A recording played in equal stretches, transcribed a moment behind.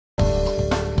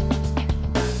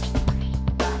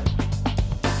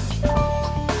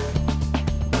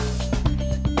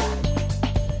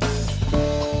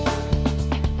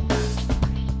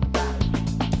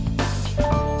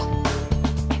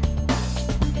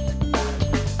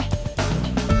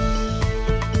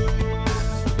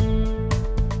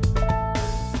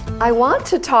I want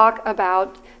to talk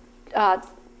about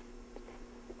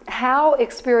how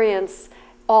experience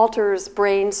alters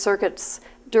brain circuits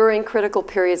during critical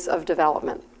periods of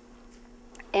development.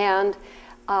 And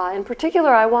in particular,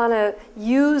 I want to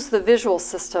use the visual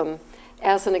system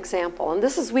as an example. And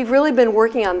this is, we've really been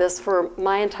working on this for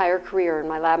my entire career in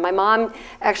my lab. My mom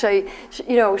actually,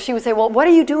 she would say, well, what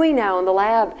are you doing now in the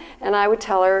lab? And I would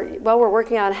tell her, well, we're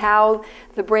working on how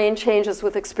the brain changes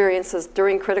with experiences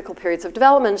during critical periods of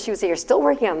development. And she would say, you're still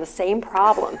working on the same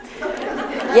problem.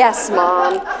 Yes,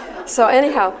 Mom. So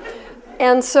anyhow,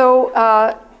 and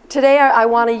so today I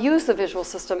want to use the visual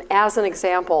system as an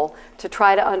example to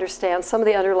try to understand some of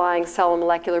the underlying cell and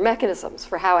molecular mechanisms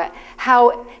for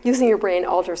how using your brain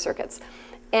alters circuits.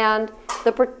 And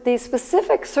the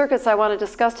specific circuits I want to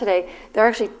discuss today, there are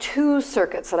actually two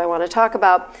circuits that I want to talk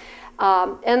about.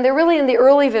 And they're really in the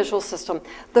early visual system.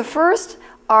 The first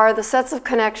are the sets of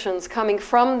connections coming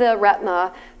from the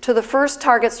retina to the first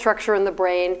target structure in the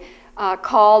brain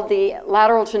called the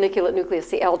lateral geniculate nucleus,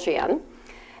 the LGN.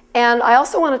 And I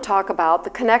also want to talk about the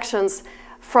connections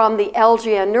from the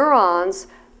LGN neurons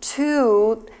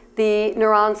to the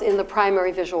neurons in the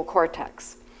primary visual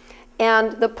cortex.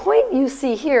 And the point you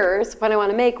see here is what I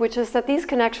want to make, which is that these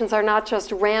connections are not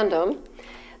just random.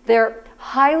 They're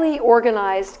highly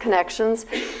organized connections.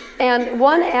 And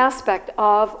one aspect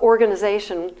of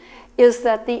organization is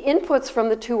that the inputs from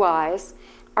the two eyes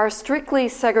are strictly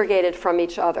segregated from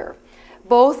each other,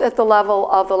 both at the level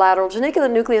of the lateral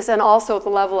geniculate nucleus and also at the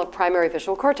level of primary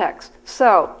visual cortex.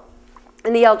 So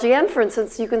in the LGN, for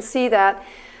instance, you can see that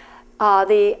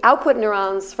the output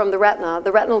neurons from the retina,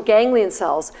 the retinal ganglion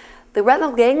cells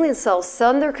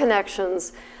send their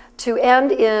connections to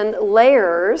end in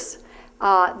layers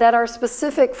that are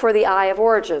specific for the eye of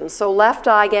origin. So left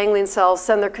eye ganglion cells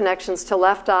send their connections to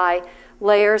left eye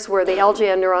layers where the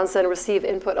LGN neurons then receive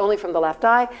input only from the left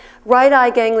eye. Right eye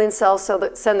ganglion cells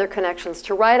send their connections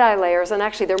to right eye layers, and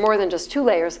actually they're more than just two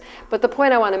layers. But the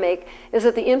point I want to make is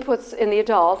that the inputs in the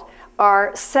adult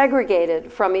are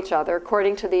segregated from each other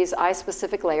according to these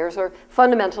eye-specific layers, or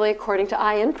fundamentally according to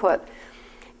eye input.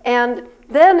 And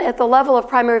then at the level of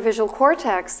primary visual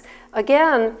cortex,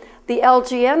 again, the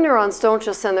LGN neurons don't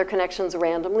just send their connections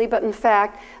randomly, but in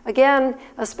fact, again,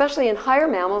 especially in higher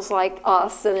mammals like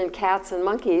us and in cats and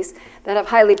monkeys that have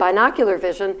highly binocular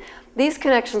vision, these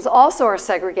connections also are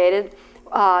segregated.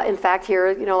 In fact,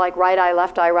 here, like right eye,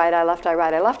 left eye, right eye, left eye,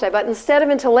 right eye, left eye. But instead of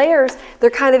into layers, they're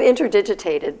kind of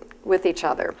interdigitated with each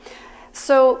other.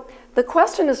 So the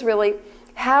question is really,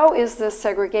 how is this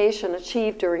segregation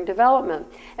achieved during development?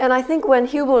 And I think when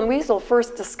Hubel and Wiesel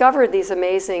first discovered these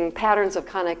amazing patterns of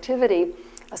connectivity,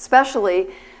 especially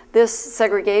this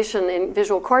segregation in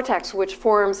visual cortex, which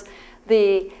forms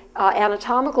the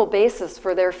anatomical basis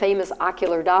for their famous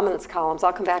ocular dominance columns,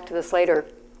 I'll come back to this later,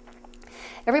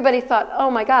 everybody thought,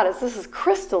 oh my God, this is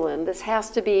crystalline. This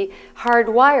has to be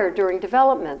hardwired during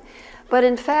development. But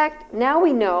in fact, now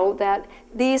we know that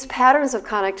these patterns of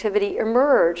connectivity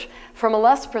emerge from a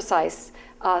less precise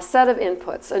set of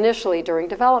inputs initially during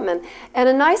development. And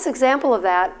a nice example of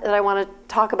that I want to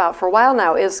talk about for a while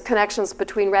now is connections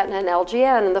between retina and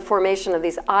LGN and the formation of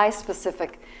these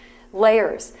eye-specific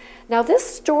layers. Now this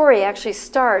story actually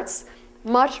starts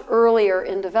much earlier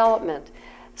in development.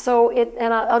 So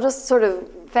I'll just sort of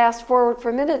fast forward for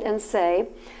a minute and say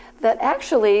that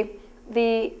actually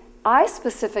the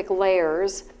eye-specific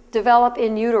layers develop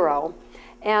in utero.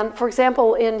 And for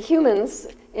example, in humans,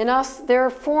 in us, they're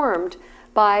formed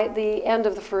by the end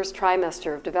of the first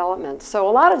trimester of development. So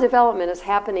a lot of development is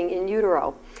happening in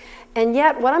utero. And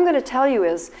yet, what I'm going to tell you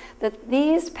is that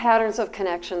these patterns of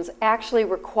connections actually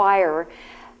require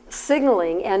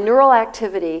signaling and neural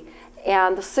activity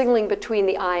and the signaling between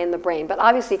the eye and the brain. But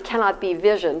obviously it cannot be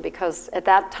vision because at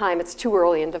that time it's too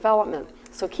early in development.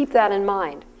 So keep that in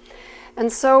mind.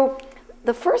 And so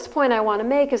the first point I want to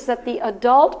make is that the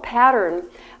adult pattern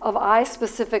of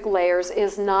eye-specific layers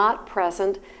is not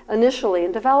present initially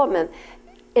in development.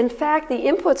 In fact, the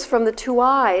inputs from the two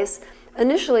eyes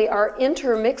initially are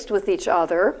intermixed with each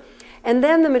other, and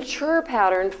then the mature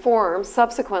pattern forms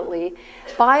subsequently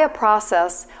by a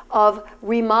process of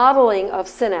remodeling of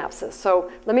synapses. So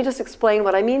let me just explain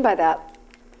what I mean by that.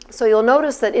 So you'll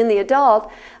notice that in the adult,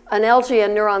 an LGN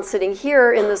neuron sitting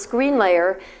here in this green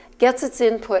layer gets its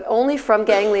input only from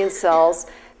ganglion cells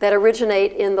that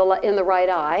originate in the right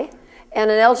eye.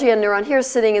 And an LGN neuron here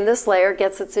sitting in this layer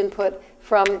gets its input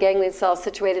from ganglion cells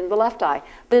situated in the left eye.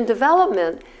 But in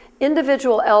development,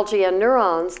 individual LGN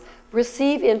neurons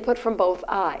receive input from both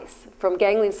eyes, from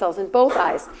ganglion cells in both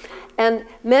eyes. And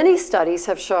many studies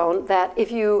have shown that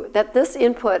this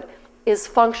input is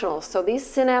functional. So these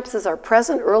synapses are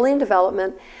present early in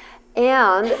development,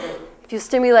 And if you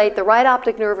stimulate the right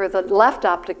optic nerve or the left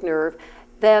optic nerve,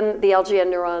 then the LGN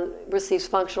neuron receives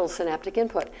functional synaptic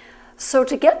input. So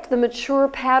to get to the mature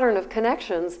pattern of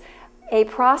connections, a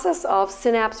process of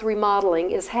synapse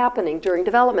remodeling is happening during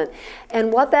development.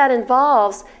 And what that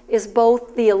involves is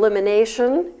both the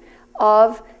elimination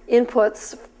of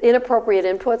inputs, inappropriate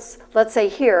inputs, let's say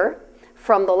here,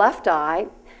 from the left eye,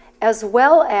 as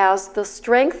well as the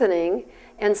strengthening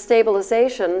and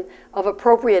stabilization of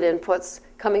appropriate inputs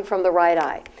coming from the right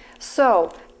eye.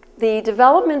 So the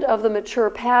development of the mature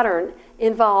pattern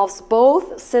involves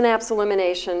both synapse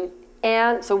elimination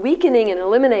and, so weakening and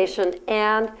elimination,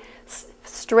 and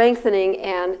strengthening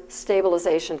and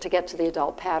stabilization to get to the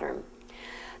adult pattern.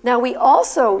 Now we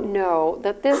also know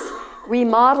that this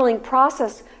remodeling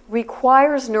process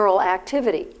requires neural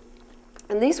activity.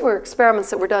 And these were experiments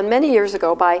that were done many years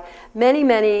ago by many,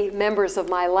 many members of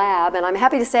my lab. And I'm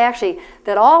happy to say actually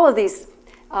that all of these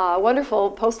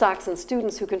wonderful postdocs and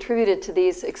students who contributed to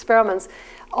these experiments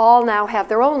all now have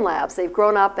their own labs. They've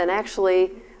grown up and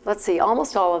actually, let's see,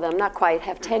 almost all of them, not quite,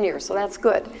 have tenure, so that's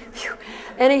good.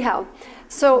 Anyhow,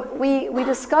 so we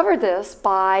discovered this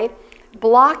by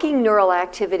blocking neural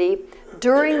activity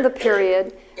during the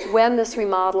period when this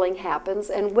remodeling happens.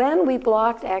 And when we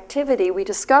blocked activity, we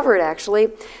discovered actually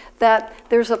that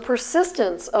there's a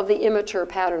persistence of the immature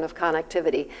pattern of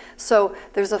connectivity. So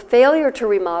there's a failure to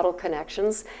remodel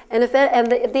connections, and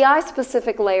the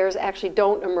eye-specific layers actually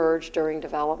don't emerge during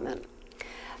development.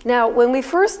 Now, when we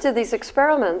first did these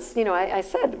experiments, you know, I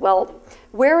said, well,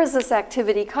 where is this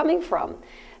activity coming from?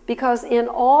 Because in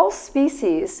all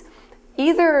species,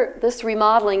 either this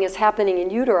remodeling is happening in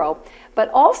utero, but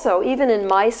also even in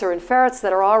mice or in ferrets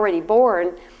that are already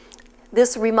born,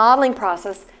 this remodeling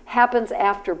process happens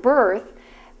after birth,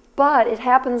 but it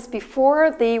happens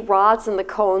before the rods and the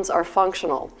cones are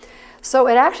functional. So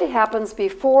it actually happens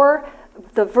before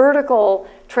the vertical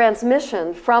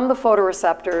transmission from the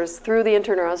photoreceptors through the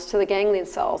interneurons to the ganglion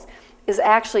cells is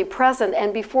actually present,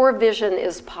 and before vision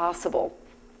is possible.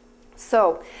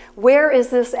 So where is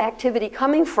this activity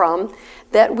coming from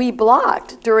that we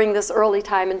blocked during this early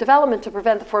time in development to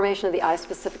prevent the formation of the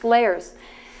eye-specific layers?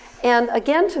 And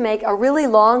again, to make a really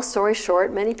long story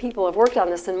short, many people have worked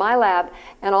on this in my lab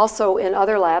and also in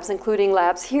other labs, including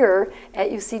labs here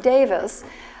at UC Davis.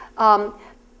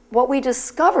 What we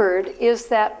discovered is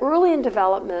that early in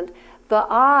development, the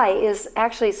eye is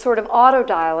actually sort of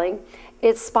autodialing.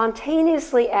 It's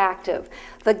spontaneously active.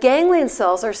 The ganglion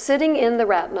cells are sitting in the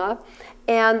retina,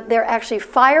 and they're actually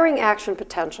firing action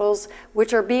potentials,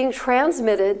 which are being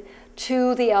transmitted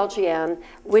to the LGN,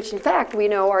 which in fact we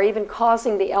know are even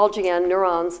causing the LGN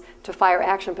neurons to fire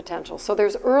action potentials. So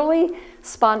there's early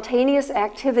spontaneous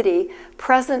activity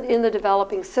present in the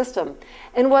developing system.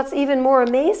 And what's even more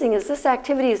amazing is this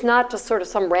activity is not just sort of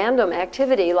some random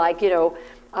activity like, you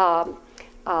know,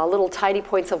 little tiny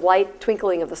points of light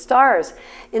twinkling of the stars.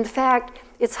 In fact,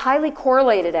 it's highly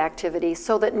correlated activity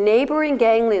so that neighboring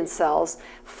ganglion cells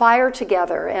fire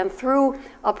together, and through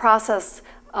a process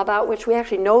about which we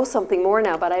actually know something more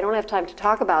now, but I don't have time to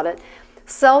talk about it,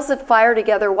 cells that fire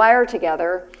together wire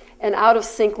together, and out of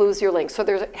sync lose your link. So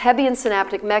there's Hebbian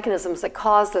synaptic mechanisms that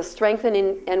cause the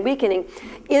strengthening and weakening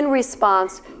in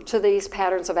response to these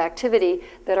patterns of activity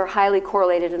that are highly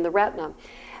correlated in the retina.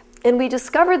 And we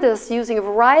discovered this using a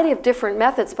variety of different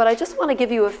methods, but I just want to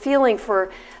give you a feeling for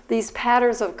these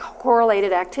patterns of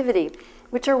correlated activity,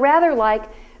 which are rather like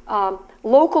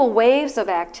local waves of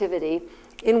activity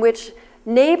in which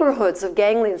neighborhoods of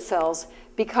ganglion cells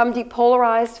become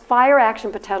depolarized, fire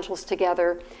action potentials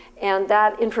together, and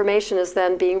that information is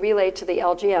then being relayed to the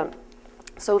LGN.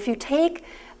 So if you take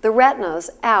the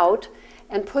retinas out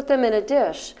and put them in a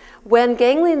dish, when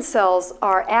ganglion cells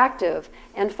are active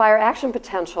and fire action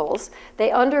potentials, they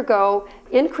undergo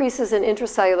increases in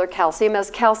intracellular calcium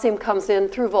as calcium comes in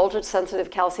through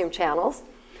voltage-sensitive calcium channels.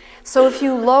 So if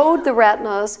you load the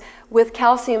retinas with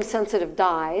calcium-sensitive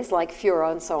dyes, like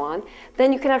Fura and so on,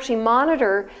 then you can actually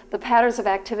monitor the patterns of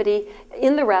activity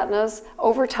in the retinas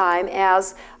over time,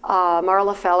 as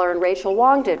Marla Feller and Rachel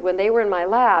Wong did when they were in my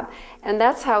lab. And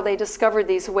that's how they discovered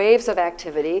these waves of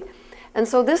activity. And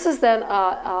so this is then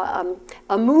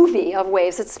a movie of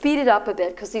waves. It's speeded up a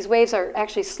bit because these waves are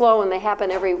actually slow and they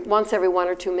happen once every 1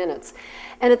 or 2 minutes.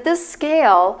 And at this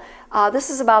scale, this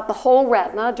is about the whole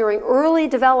retina during early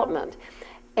development.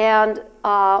 And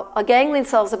a ganglion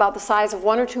cell is about the size of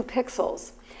 1 or 2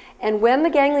 pixels. And when the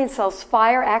ganglion cells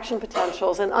fire action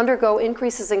potentials and undergo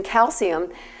increases in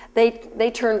calcium,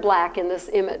 they turn black in this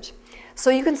image. So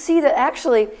you can see that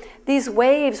actually these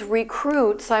waves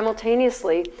recruit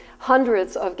simultaneously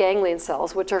hundreds of ganglion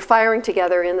cells, which are firing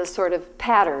together in this sort of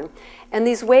pattern. And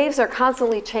these waves are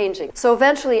constantly changing. So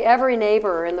eventually every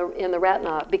neighbor in the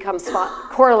retina becomes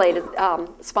correlated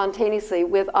spontaneously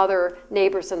with other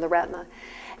neighbors in the retina.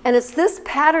 And it's this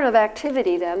pattern of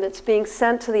activity then that's being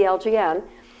sent to the LGN.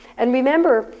 And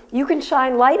remember, you can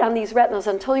shine light on these retinas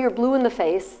until you're blue in the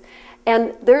face,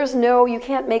 and you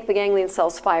can't make the ganglion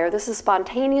cells fire. This is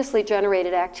spontaneously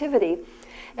generated activity.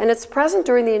 And it's present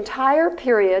during the entire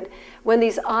period when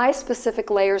these eye-specific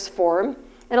layers form,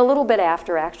 and a little bit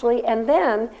after, actually. And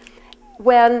then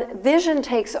when vision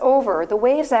takes over, the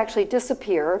waves actually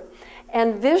disappear,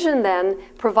 and vision then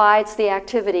provides the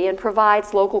activity and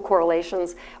provides local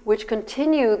correlations, which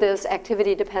continue this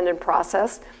activity-dependent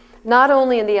process, not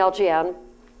only in the LGN,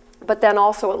 but then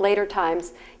also at later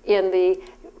times in the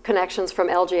connections from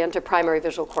LGN to primary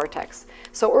visual cortex.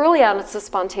 So early on, it's a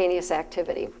spontaneous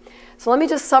activity. So let me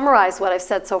just summarize what I've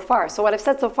said so far. So what I've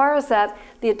said so far is that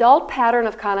the adult pattern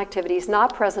of connectivity is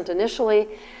not present initially.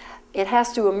 It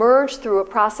has to emerge through a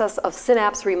process of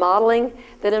synapse remodeling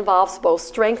that involves both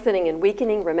strengthening and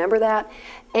weakening, remember that,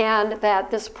 and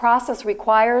that this process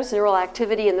requires neural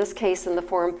activity, in this case in the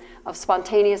form of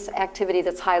spontaneous activity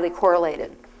that's highly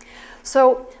correlated.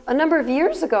 So a number of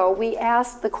years ago, we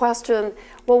asked the question,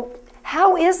 well,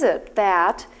 how is it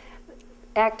that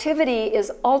activity is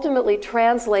ultimately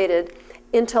translated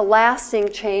into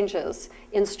lasting changes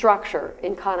in structure,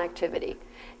 in connectivity?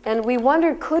 And we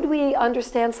wondered, could we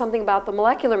understand something about the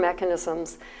molecular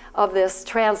mechanisms of this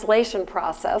translation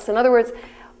process? In other words,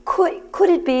 could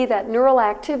it be that neural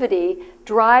activity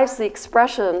drives the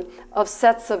expression of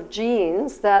sets of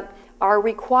genes that are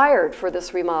required for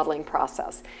this remodeling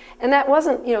process? And that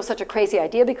wasn't, such a crazy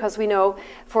idea, because we know,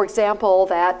 for example,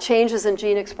 that changes in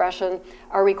gene expression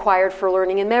are required for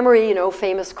learning and memory.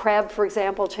 Famous Krebs, for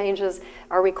example, changes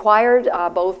are required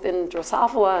both in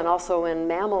Drosophila and also in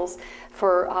mammals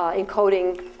for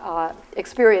encoding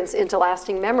experience into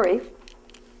lasting memory.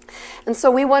 And so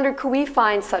we wondered, could we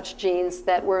find such genes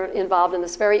that were involved in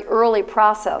this very early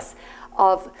process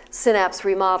of synapse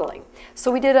remodeling?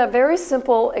 So we did a very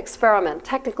simple experiment,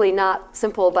 technically not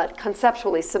simple, but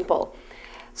conceptually simple.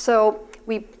 So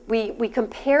we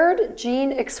compared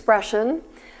gene expression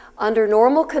under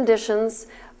normal conditions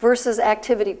versus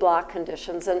activity block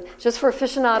conditions. And just for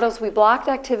aficionados, we blocked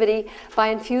activity by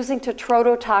infusing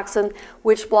tetrodotoxin,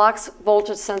 which blocks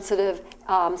voltage-sensitive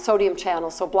sodium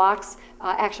channels, so blocks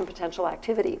action potential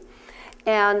activity.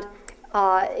 And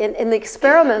in the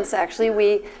experiments, actually,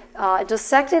 we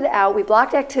dissected out, we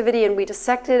blocked activity and we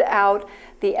dissected out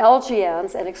the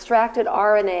LGNs and extracted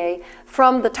RNA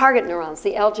from the target neurons,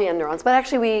 the LGN neurons. But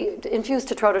actually, we infused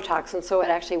tetrodotoxin, so it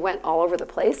actually went all over the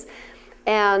place.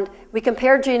 And we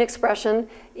compared gene expression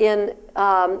in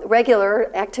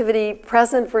regular activity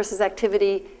present versus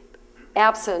activity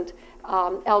absent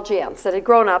LGNs that had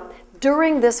grown up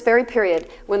during this very period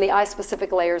when the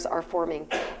eye-specific layers are forming.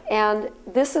 And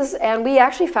we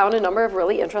actually found a number of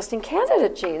really interesting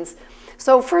candidate genes.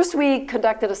 So first we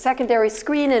conducted a secondary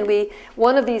screen, and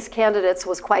one of these candidates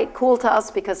was quite cool to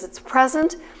us because it's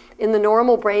present in the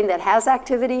normal brain that has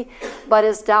activity, but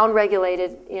is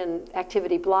downregulated in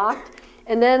activity blocked.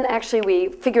 And then actually we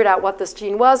figured out what this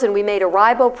gene was, and we made a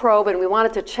ribo probe, and we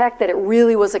wanted to check that it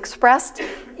really was expressed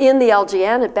in the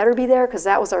LGN. It better be there, because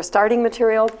that was our starting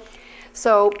material.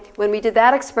 So when we did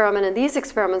that experiment, and these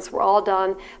experiments were all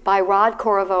done by Rod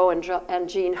Corriveau and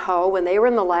Jean Ho when they were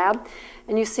in the lab,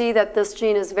 and you see that this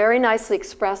gene is very nicely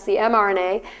expressed, the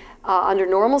mRNA, under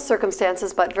normal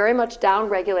circumstances, but very much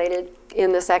downregulated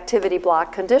in this activity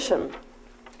block condition.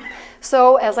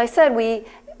 So as I said, we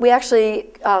actually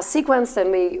sequenced, and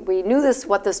we knew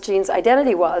what this gene's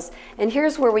identity was. And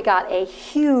here's where we got a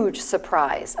huge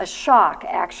surprise, a shock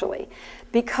actually,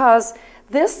 because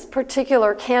this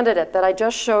particular candidate that I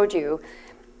just showed you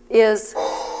is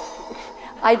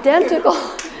identical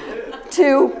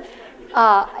to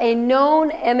a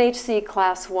known MHC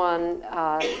class 1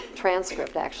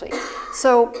 transcript, actually.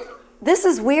 So this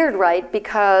is weird, right?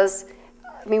 Because,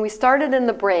 we started in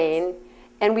the brain,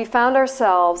 and we found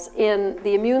ourselves in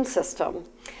the immune system.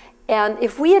 And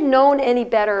if we had known any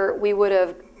better, we would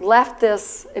have left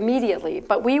this immediately.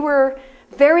 But we were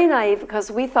very naive, because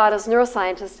we thought as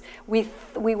neuroscientists, we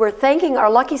were thanking our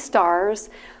lucky stars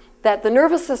that the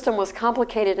nervous system was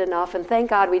complicated enough, and thank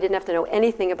God we didn't have to know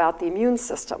anything about the immune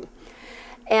system.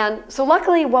 And so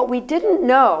luckily, what we didn't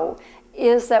know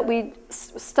is that we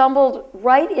stumbled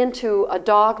right into a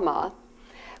dogma,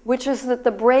 which is that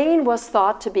the brain was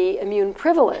thought to be immune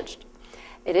privileged.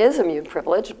 It is immune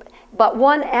privileged, But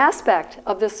one aspect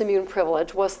of this immune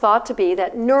privilege was thought to be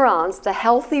that neurons, the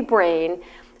healthy brain,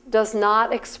 does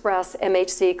not express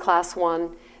MHC class 1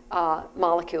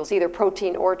 molecules, either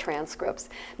protein or transcripts.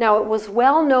 Now, it was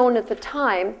well known at the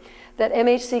time that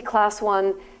MHC class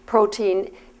 1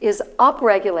 protein is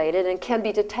upregulated and can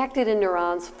be detected in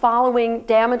neurons following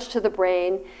damage to the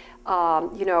brain,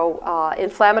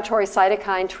 inflammatory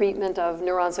cytokine treatment of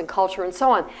neurons and culture and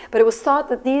so on. But it was thought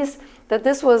that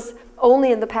this was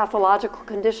only in the pathological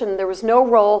condition. There was no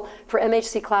role for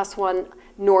MHC class 1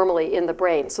 normally in the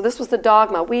brain. So this was the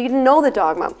dogma. We didn't know the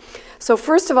dogma. So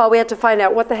first of all, we had to find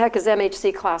out what the heck is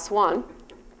MHC class 1.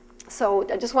 So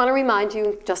I just want to remind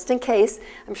you, just in case,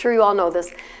 I'm sure you all know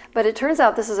this, but it turns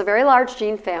out this is a very large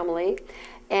gene family,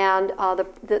 and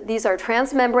these are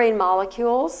transmembrane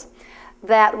molecules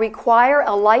that require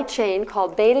a light chain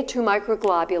called beta-2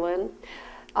 microglobulin.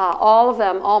 All of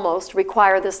them almost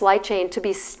require this light chain to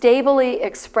be stably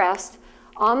expressed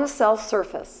on the cell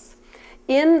surface.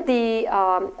 In the,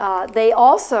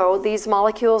 these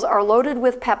molecules are loaded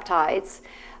with peptides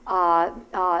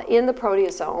in the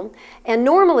proteasome. And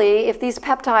normally, if these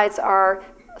peptides are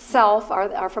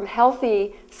from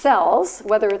healthy cells,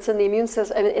 whether it's in the immune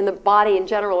system, in the body in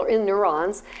general, or in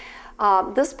neurons,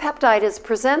 this peptide is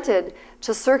presented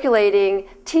to circulating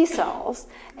T cells,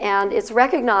 and it's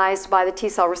recognized by the T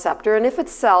cell receptor. And if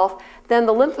it's self, then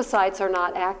the lymphocytes are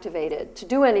not activated to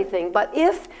do anything. But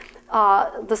if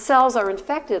the cells are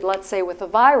infected, let's say with a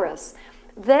virus,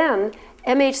 then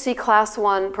MHC class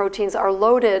 1 proteins are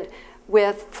loaded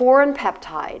with foreign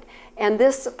peptide. And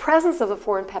this presence of the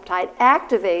foreign peptide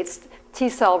activates T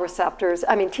cell receptors,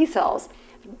 T cells,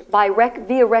 via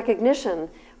recognition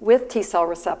with T cell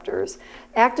receptors,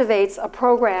 activates a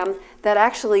program that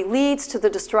actually leads to the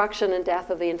destruction and death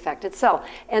of the infected cell.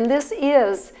 And this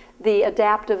is the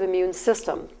adaptive immune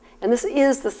system. And this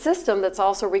is the system that's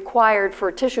also required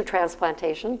for tissue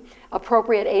transplantation,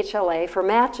 appropriate HLA for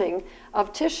matching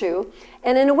of tissue.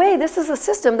 And in a way, this is a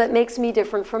system that makes me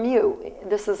different from you.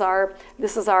 This is our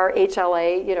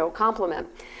HLA, complement.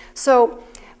 So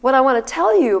what I want to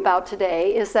tell you about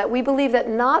today is that we believe that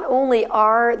not only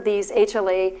are these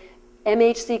HLA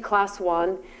MHC class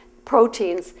 1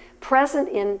 proteins present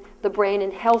in the brain in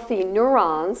healthy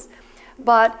neurons,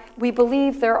 but we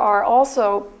believe there are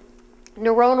also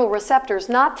neuronal receptors,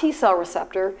 not T cell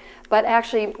receptor, but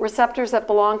actually receptors that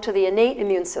belong to the innate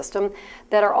immune system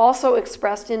that are also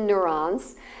expressed in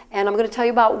neurons. And I'm going to tell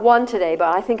you about one today,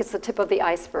 but I think it's the tip of the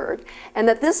iceberg. And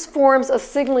that this forms a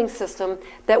signaling system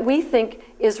that we think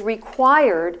is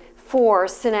required for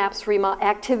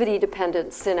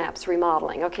activity-dependent synapse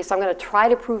remodeling. Okay, so I'm going to try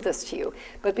to prove this to you.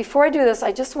 But before I do this,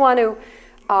 I just want to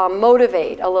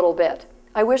motivate a little bit.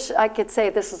 I wish I could say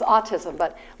this is autism,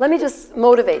 but let me just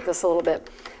motivate this a little bit.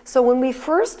 So when we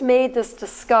first made this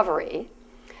discovery,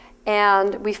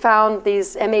 and we found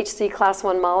these MHC class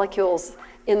 1 molecules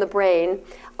in the brain,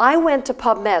 I went to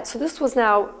PubMed. So this was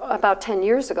now about 10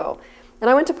 years ago. And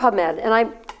I went to PubMed, and I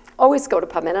always go to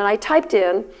PubMed, and I typed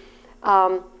in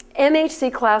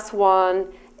MHC class 1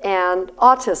 and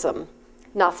autism,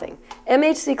 nothing.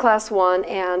 MHC class 1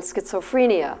 and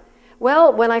schizophrenia.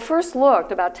 Well, when I first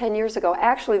looked about 10 years ago,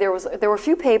 actually there were a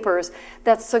few papers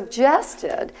that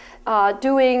suggested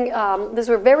these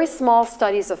were very small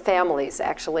studies of families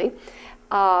actually,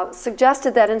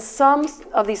 suggested that in some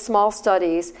of these small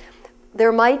studies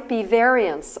there might be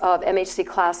variants of MHC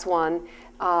class 1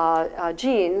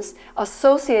 genes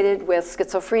associated with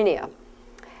schizophrenia.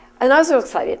 And I was so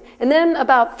excited. And then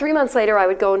about 3 months later I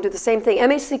would go and do the same thing,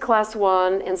 MHC class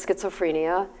 1 and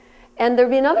schizophrenia. And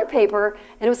there'd be another paper,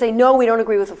 and it would say, no, we don't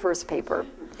agree with the first paper.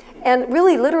 And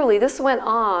really, literally, this went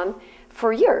on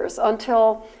for years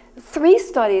until 3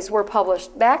 studies were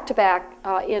published back-to-back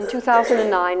in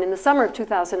 2009, in the summer of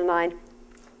 2009,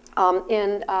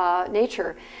 in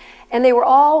Nature. And they were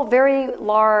all very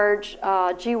large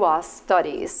GWAS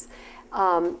studies.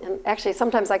 And actually,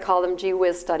 sometimes I call them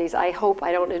gee-whiz studies. I hope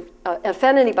I don't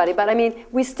offend anybody, but I mean,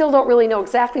 we still don't really know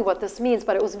exactly what this means,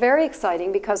 but it was very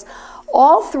exciting because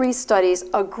all 3 studies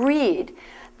agreed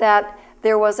that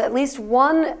there was at least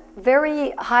one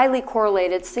very highly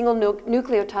correlated single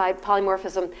nucleotide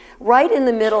polymorphism right in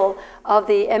the middle of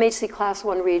the MHC class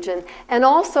 1 region, and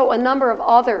also a number of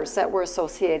others that were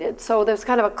associated. So there's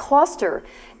kind of a cluster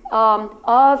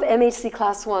of MHC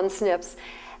class 1 SNPs.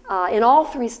 in all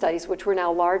 3 studies, which were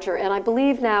now larger. And I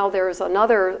believe now there's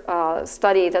another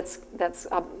study that's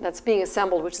being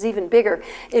assembled, which is even bigger,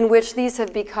 in which these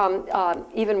have become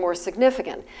even more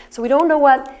significant. So we don't know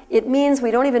what it means.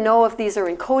 We don't even know if these are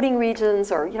encoding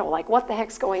regions or, like what the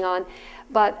heck's going on.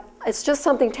 But it's just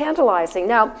something tantalizing.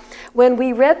 Now, when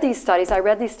we read these studies, I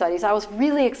was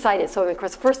really excited. So of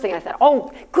course, the first thing I thought,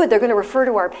 oh, good, they're going to refer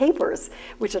to our papers,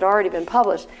 which had already been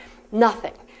published.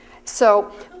 Nothing.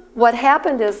 So what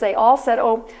happened is they all said,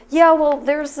 oh, yeah, well,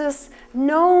 there's this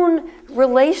known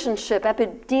relationship,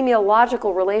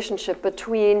 epidemiological relationship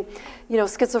between,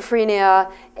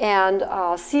 schizophrenia and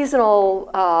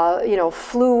seasonal,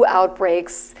 flu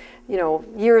outbreaks,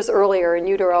 years earlier in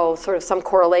utero, sort of some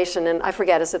correlation, and I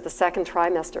forget, is it the 2nd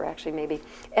trimester, actually, maybe?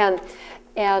 And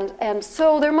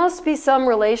so there must be some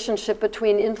relationship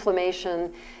between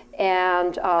inflammation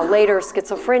and later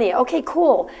schizophrenia. Okay,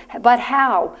 cool, but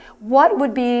how? What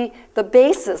would be the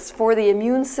basis for the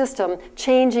immune system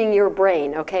changing your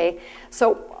brain, okay?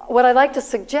 So what I'd like to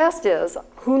suggest is,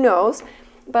 who knows,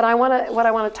 but what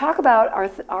I want to talk about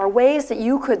are ways that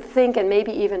you could think and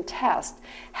maybe even test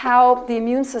how the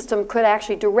immune system could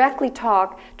actually directly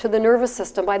talk to the nervous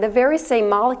system by the very same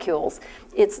molecules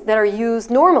that are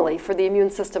used normally for the immune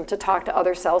system to talk to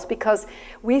other cells, because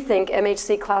we think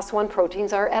MHC class I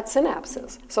proteins are at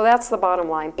synapses. So that's the bottom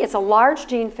line. It's a large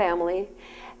gene family,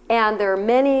 and there are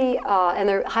many, and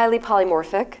they're highly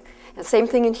polymorphic. And same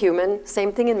thing in human,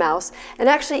 same thing in mouse. And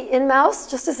actually in mouse,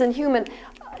 just as in human,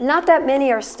 not that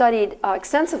many are studied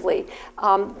extensively.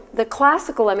 The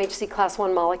classical MHC class I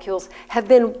molecules have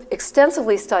been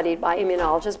extensively studied by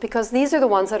immunologists because these are the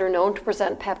ones that are known to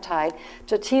present peptide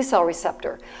to T cell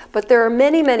receptor. But there are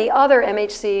many, many other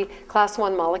MHC class I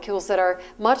molecules that are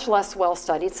much less well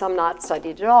studied, some not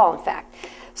studied at all, in fact.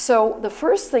 So the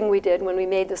first thing we did when we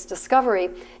made this discovery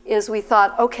is we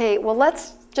thought, okay, well,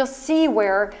 let's just see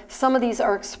where some of these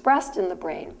are expressed in the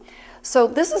brain. So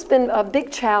this has been a big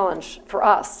challenge for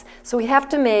us. So we have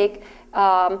to make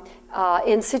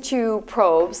in situ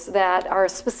probes that are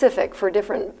specific for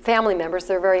different family members.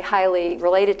 They're very highly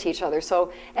related to each other.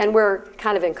 So, and we're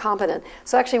kind of incompetent.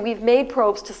 So actually we've made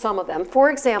probes to some of them. For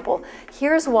example,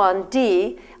 here's one,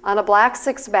 D, on a black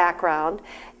 6 background.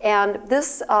 And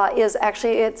this is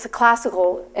actually, it's a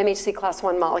classical MHC class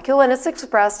I molecule, and it's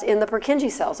expressed in the Purkinje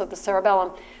cells of the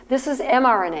cerebellum. This is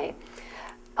mRNA.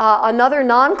 Another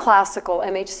non-classical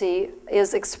MHC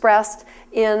is expressed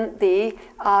in the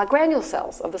granule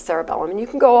cells of the cerebellum. And you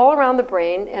can go all around the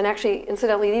brain, and actually,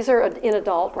 incidentally, these are in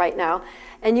adult right now,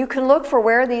 and you can look for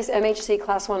where these MHC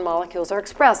class I molecules are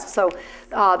expressed. So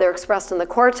they're expressed in the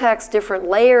cortex, different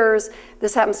layers.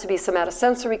 This happens to be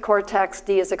somatosensory cortex.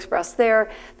 D is expressed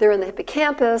there. They're in the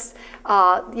hippocampus.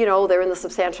 They're in the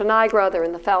substantia nigra. They're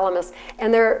in the thalamus.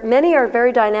 And many are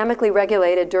very dynamically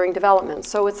regulated during development.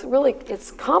 So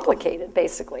it's complicated,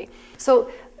 basically.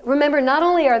 So remember, not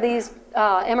only are these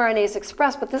mRNAs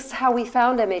expressed, but this is how we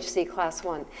found MHC class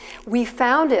I. We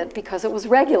found it because it was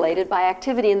regulated by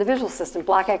activity in the visual system,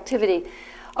 block activity.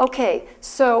 Okay,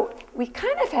 so we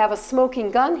kind of have a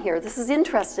smoking gun here. This is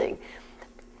interesting.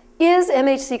 Is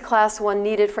MHC class I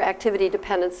needed for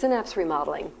activity-dependent synapse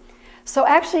remodeling? So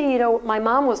actually, my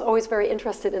mom was always very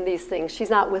interested in these things. She's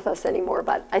not with us anymore,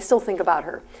 but I still think about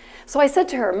her. So I said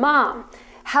to her, Mom,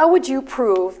 how would you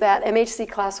prove that MHC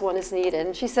class I is needed?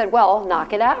 And she said, well,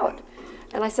 knock it out.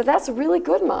 And I said, that's really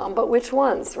good, Mom, but which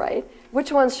ones, right?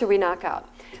 Which ones should we knock out?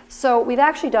 So we've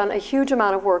actually done a huge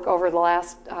amount of work over the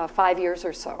last 5 years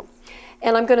or so.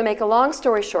 And I'm going to make a long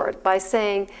story short by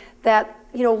saying that,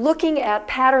 looking at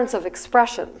patterns of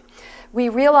expression, we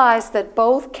realized that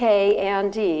both K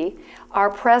and D are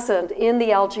present in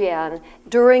the LGN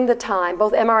during the time,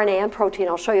 both mRNA and protein,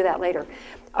 I'll show you that later,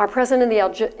 are present in the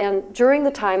LGN and during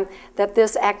the time that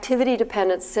this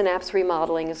activity-dependent synapse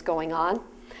remodeling is going on.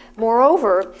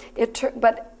 Moreover,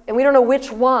 and we don't know which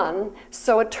one,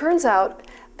 so it turns out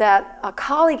that a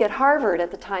colleague at Harvard at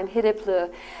the time,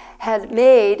 Hidipli, had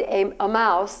made a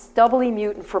mouse doubly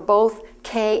mutant for both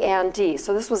K and D.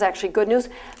 So this was actually good news.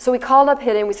 So we called up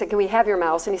Hidipli and we said, can we have your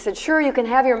mouse? And he said, sure, you can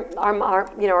have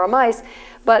our mice,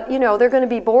 but they're going to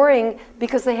be boring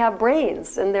because they have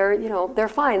brains and they're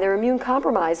fine. They're immune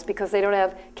compromised because they don't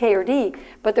have K or D,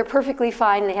 but they're perfectly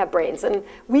fine and they have brains. And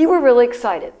we were really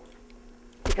excited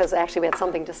because actually we had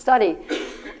something to study.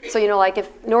 So like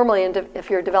if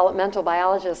you're a developmental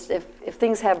biologist, if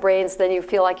things have brains, then you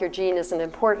feel like your gene isn't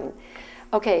important.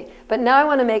 Okay, but now I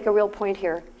want to make a real point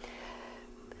here.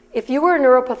 If you were a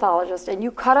neuropathologist and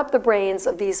you cut up the brains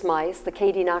of these mice, the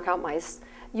KD knockout mice,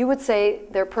 you would say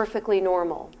they're perfectly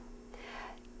normal.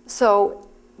 So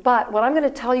But what I'm going to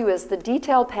tell you is the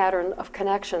detailed pattern of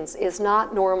connections is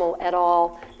not normal at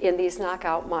all in these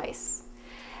knockout mice.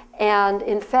 And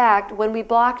in fact, when we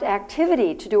blocked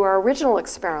activity to do our original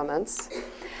experiments,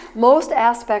 most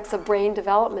aspects of brain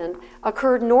development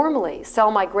occurred normally.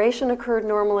 Cell migration occurred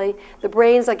normally. The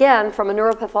brains, again, from a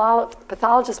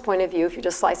neuropathologist point of view, if you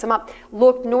just slice them up,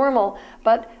 looked normal,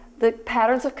 but the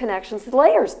patterns of connections, the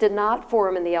layers did not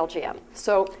form in the LGM.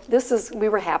 So we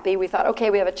were happy. We thought,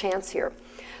 okay, we have a chance here.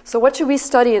 So what should we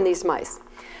study in these mice?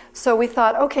 So we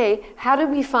thought, okay, how did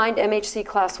we find MHC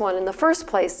class 1 in the first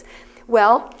place?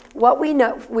 Well, what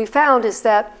we found is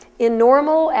that in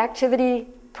normal activity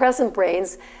present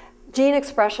brains, gene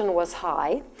expression was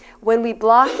high. When we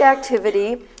blocked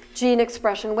activity, gene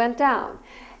expression went down.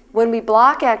 When we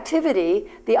block activity,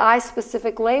 the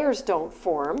eye-specific layers don't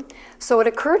form. So it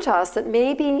occurred to us that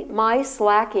maybe mice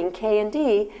lacking K and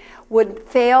D would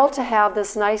fail to have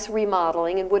this nice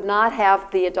remodeling and would not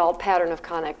have the adult pattern of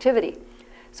connectivity.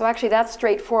 So actually that's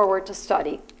straightforward to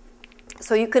study.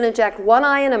 So you can inject one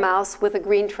eye in a mouse with a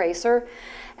green tracer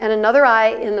and another eye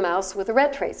in the mouse with a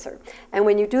red tracer. And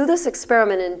when you do this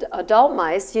experiment in adult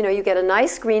mice, you get a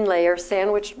nice green layer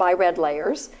sandwiched by red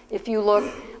layers. If you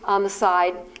look on the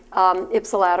side,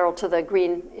 ipsilateral to the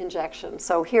green injection.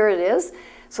 So here it is.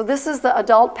 So this is the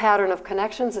adult pattern of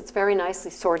connections. It's very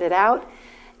nicely sorted out.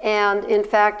 And in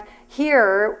fact,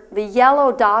 here, the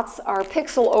yellow dots are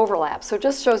pixel overlap. So it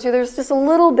just shows you there's just a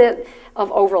little bit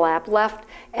of overlap left.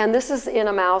 And this is in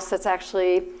a mouse that's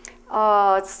actually,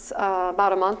 it's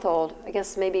about a month old, I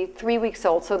guess maybe 3 weeks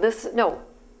old. So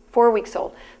 4 weeks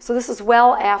old. So this is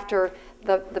well after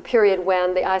the period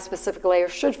when the eye-specific layer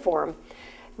should form.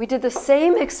 We did the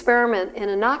same experiment in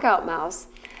a knockout mouse.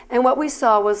 And what we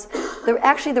saw was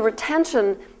actually the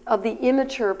retention of the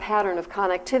immature pattern of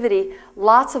connectivity,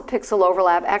 lots of pixel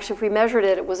overlap. Actually, if we measured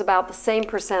it, it was about the same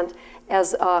percent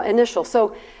as initial.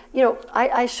 So,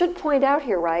 I should point out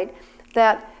here, right,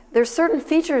 that there's certain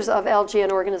features of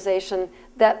LGN organization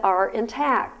that are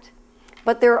intact,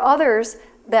 but there are others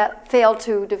that fail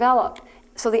to develop.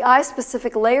 So the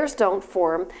eye-specific layers don't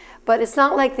form, but it's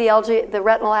not like the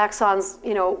retinal axons,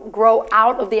 grow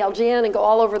out of the LGN and go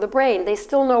all over the brain. They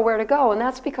still know where to go, and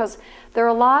that's because there are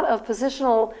a lot of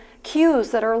positional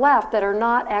cues that are left that are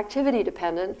not activity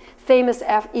dependent, famous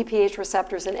EPH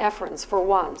receptors and efferents for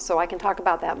one. So I can talk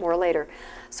about that more later.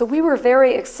 So we were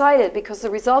very excited because the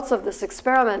results of this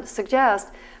experiment suggest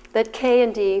that K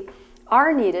and D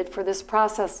are needed for this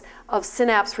process of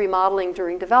synapse remodeling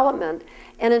during development.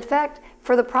 And in fact,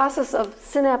 for the process of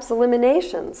synapse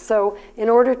elimination. So in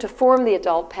order to form the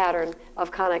adult pattern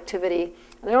of connectivity,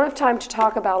 and I don't have time to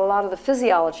talk about a lot of the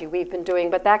physiology we've been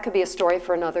doing, but that could be a story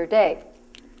for another day.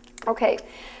 Okay,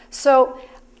 so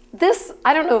this,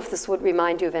 I don't know if this would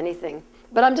remind you of anything,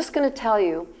 but I'm just going to tell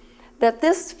you that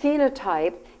this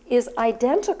phenotype is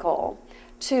identical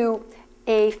to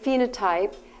a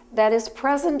phenotype that is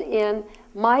present in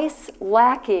mice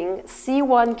lacking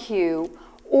C1q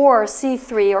or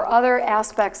C3 or other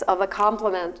aspects of a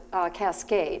complement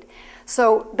cascade.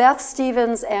 So Beth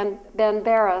Stevens and Ben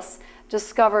Barras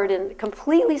discovered in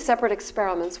completely separate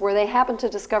experiments where they happened to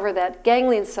discover that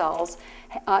ganglion cells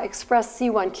express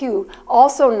C1q,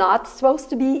 also not supposed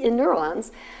to be in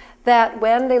neurons, that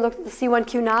when they looked at the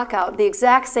C1q knockout, the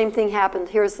exact same thing happened.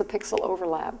 Here's the pixel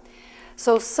overlap.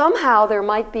 So somehow there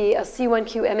might be a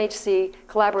C1q MHC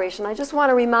collaboration. I just want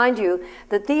to remind you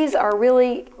that these are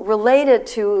really related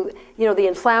to the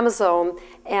inflammasome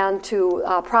and to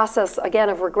process, again,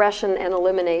 of regression and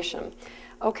elimination.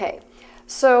 Okay,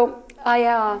 so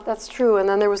that's true. And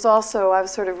then there was also, I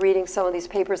was sort of reading some of these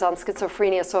papers on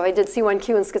schizophrenia. So I did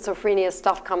C1q and schizophrenia,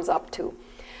 stuff comes up too.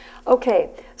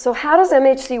 Okay, so how does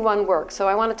MHC1 work? So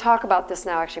I want to talk about this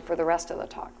now actually for the rest of the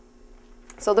talk.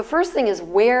 So the first thing is,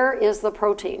 where is the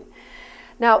protein?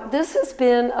 Now, this has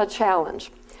been a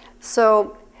challenge.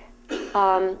 So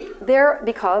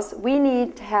because we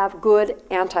need to have good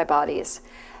antibodies.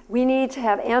 We need to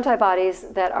have antibodies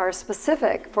that are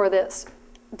specific for this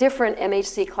different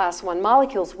MHC class 1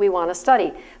 molecules we want to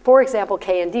study. For example,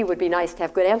 K and D would be nice to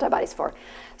have good antibodies for.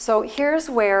 So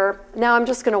here's where, now I'm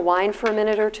just going to whine for a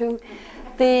minute or two.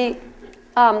 The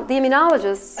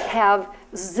immunologists have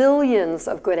zillions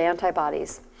of good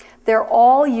antibodies. They're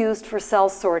all used for cell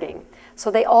sorting. So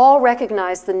they all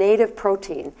recognize the native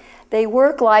protein. They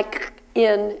work like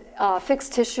in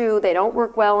fixed tissue. They don't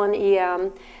work well in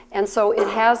EM. And so it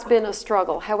has been a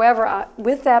struggle. However,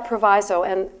 with that proviso,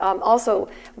 and also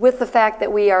with the fact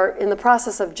that we are in the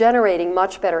process of generating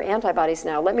much better antibodies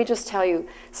now, let me just tell you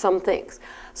some things.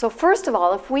 So first of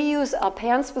all, if we use a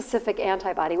pan-specific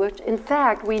antibody, which in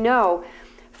fact we know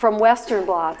from Western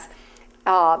blots,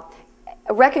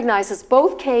 recognizes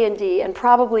both K and D and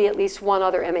probably at least one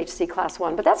other MHC class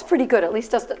 1. But that's pretty good. At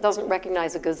least doesn't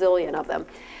recognize a gazillion of them.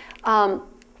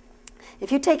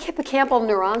 If you take hippocampal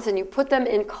neurons and you put them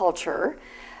in culture,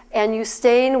 and you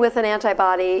stain with an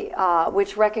antibody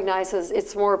which recognizes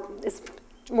it's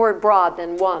more broad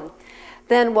than one,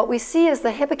 then what we see is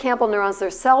the hippocampal neurons, their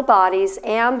cell bodies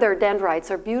and their dendrites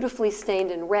are beautifully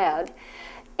stained in red.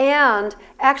 And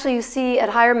actually you see at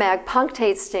higher mag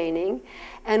punctate staining.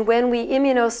 And when we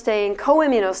immunostain,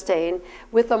 co-immunostain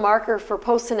with a marker for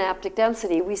postsynaptic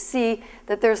density, we see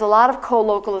that there's a lot of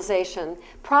co-localization,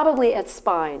 probably at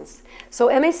spines. So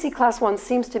MHC class 1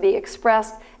 seems to be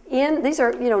expressed in, these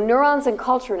are neurons in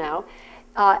culture now,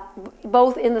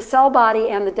 both in the cell body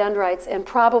and the dendrites, and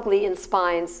probably in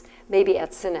spines, maybe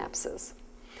at synapses.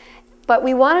 But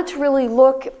we wanted to really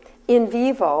look in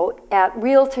vivo at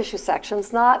real tissue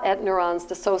sections, not at neurons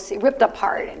ripped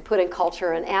apart and put in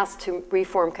culture and asked to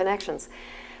reform connections.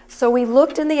 So we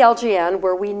looked in the LGN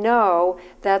where we know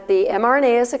that the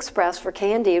mRNA is expressed for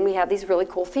K and D, and we have these really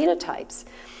cool phenotypes.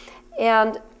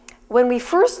 And when we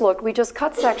first looked, we just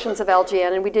cut sections of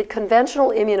LGN and we did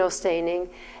conventional immunostaining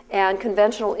and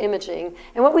conventional imaging.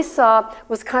 And what we saw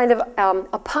was kind of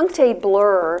a punctate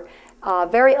blur,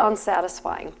 very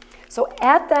unsatisfying. So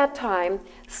at that time,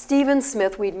 Stephen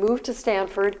Smith, we'd moved to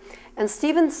Stanford, and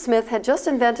Stephen Smith had just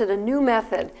invented a new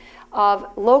method of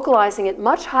localizing at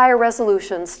much higher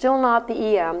resolution, still not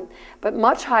the EM, but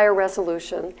much higher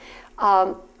resolution,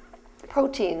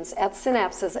 proteins at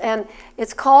synapses. And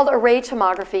it's called array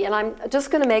tomography. And I'm just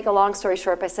going to make a long story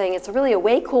short by saying it's really a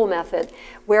way cool method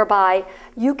whereby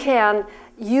you can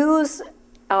use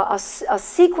a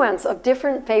sequence of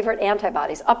different favorite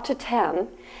antibodies, up to 10,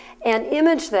 and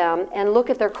image them and look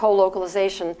at their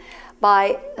co-localization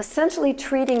by essentially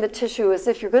treating the tissue as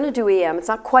if you're going to do EM. It's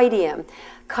not quite EM.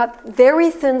 Cut very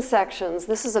thin sections.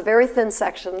 This is a very thin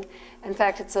section. In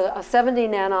fact, it's a 70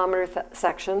 nanometer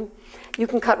section. You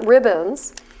can cut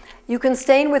ribbons. You can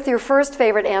stain with your first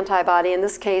favorite antibody, in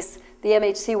this case, the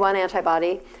MHC1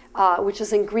 antibody, which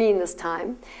is in green this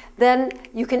time. Then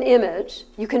you can image.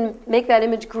 You can make that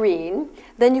image green.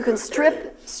 Then you can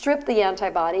strip the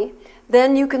antibody.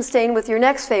 Then you can stain with your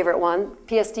next favorite one,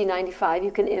 PSD95.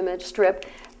 You can image, strip,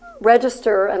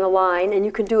 register, and align, and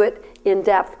you can do it in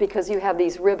depth because you have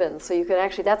these ribbons. So you can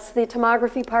actually, that's the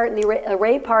tomography part, and the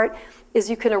array part is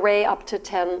you can array up to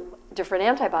 10 different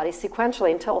antibodies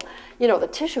sequentially until, the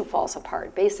tissue falls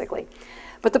apart, basically.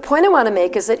 But the point I want to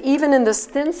make is that even in this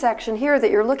thin section here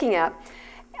that you're looking at,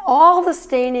 all the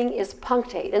staining is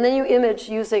punctate, and then you image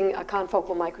using a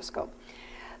confocal microscope.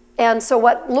 And so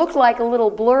what looked like a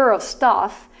little blur of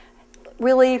stuff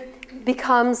really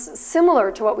becomes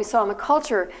similar to what we saw in the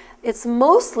culture. It's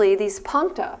mostly these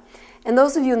puncta. And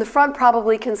those of you in the front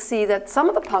probably can see that some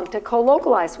of the puncta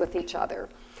co-localize with each other.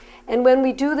 And when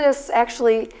we do this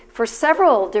actually for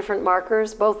several different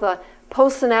markers, both a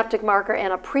postsynaptic marker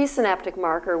and a presynaptic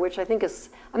marker, which I think is,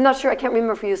 I'm not sure, I can't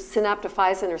remember if we use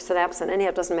synaptophysin or synapsin, anyhow,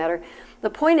 it doesn't matter. The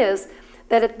point is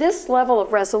that at this level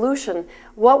of resolution,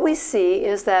 what we see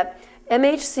is that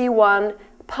MHC1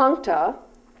 puncta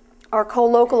are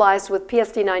co-localized with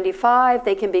PSD95,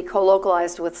 they can be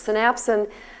co-localized with synapsin,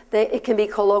 it can be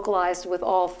co-localized with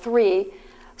all three,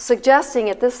 suggesting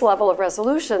at this level of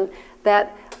resolution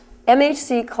that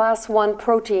MHC class 1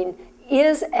 protein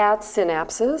is at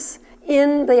synapses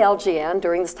in the LGN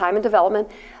during this time in development,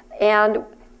 and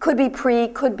could be pre,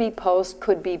 could be post,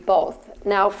 could be both.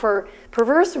 Now, for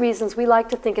perverse reasons, we like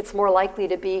to think it's more likely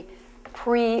to be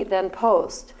pre than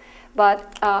post.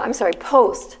 But, I'm sorry,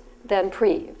 post than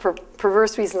pre. For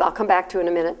perverse reasons I'll come back to in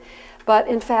a minute. But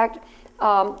in fact,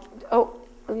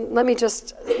 let me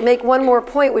just make one more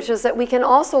point, which is that we can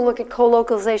also look at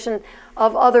co-localization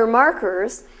of other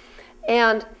markers.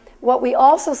 And what we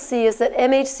also see is that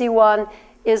MHC1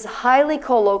 is highly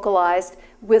co-localized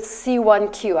with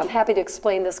C1q. I'm happy to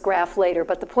explain this graph later,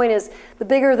 but the point is, the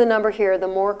bigger the number here, the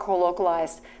more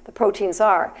co-localized the proteins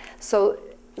are. So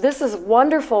this is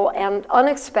wonderful and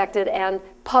unexpected and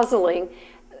puzzling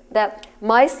that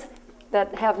mice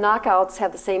that have knockouts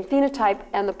have the same phenotype,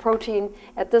 and the protein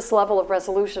at this level of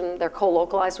resolution, they're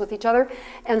co-localized with each other.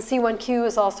 And C1q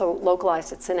is also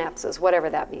localized at synapses, whatever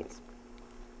that means.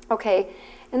 Okay,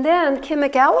 and then Kim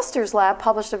McAllister's lab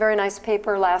published a very nice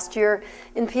paper last year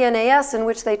in PNAS in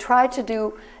which they tried to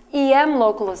do EM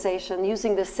localization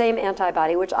using the same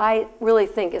antibody, which I really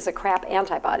think is a crap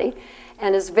antibody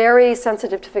and is very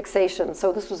sensitive to fixation.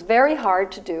 So this was very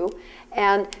hard to do.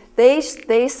 And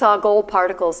they saw gold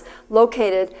particles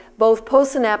located both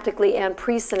postsynaptically and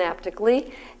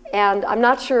presynaptically. And I'm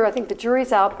not sure, I think the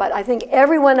jury's out, but I think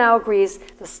everyone now agrees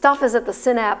the stuff is at the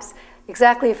synapse.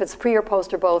 Exactly if it's pre or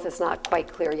post or both, it's not quite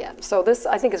clear yet. So this,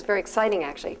 I think, is very exciting,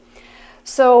 actually.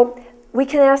 So we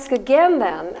can ask again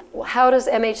then, how does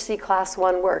MHC class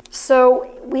 1 work? So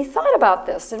we thought about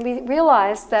this and we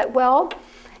realized that, well,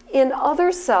 in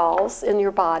other cells in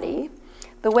your body,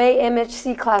 the way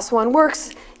MHC class 1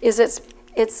 works is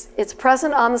it's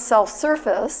present on the cell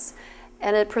surface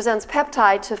and it presents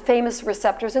peptide to famous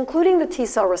receptors, including the T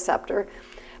cell receptor.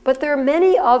 But there are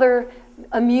many other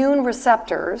immune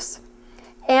receptors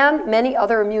and many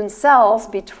other immune cells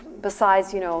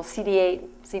besides, CD8,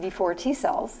 CD4 T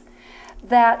cells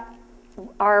that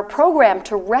are programmed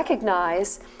to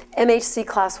recognize MHC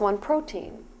class 1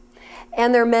 protein.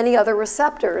 And there are many other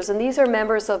receptors, and these are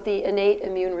members of the innate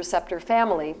immune receptor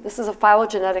family. This is a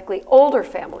phylogenetically older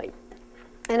family.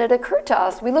 And it occurred to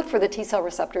us, we looked for the T cell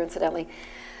receptor incidentally,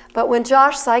 but when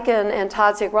Josh Saikin and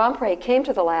Tadzia Grandpré came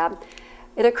to the lab,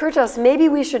 it occurred to us maybe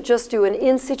we should just do an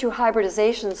in situ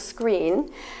hybridization screen,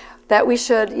 that we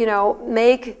should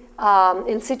make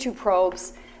in situ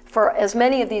probes for as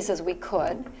many of these as we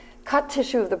could, cut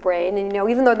tissue of the brain, and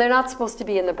even though they're not supposed to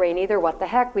be in the brain either, what the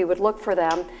heck, we would look for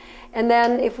them. And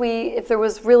then if there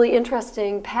was really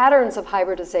interesting patterns of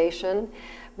hybridization,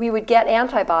 we would get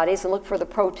antibodies and look for the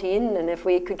protein, and if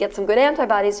we could get some good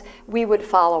antibodies, we would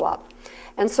follow up.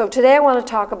 And so today I want to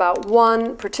talk about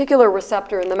one particular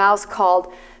receptor in the mouse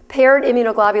called paired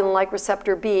immunoglobulin-like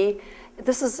receptor B.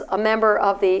 This is a member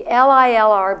of the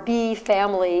LILRB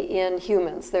family in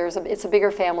humans. It's a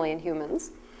bigger family in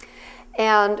humans.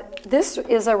 And this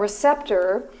is a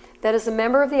receptor that is a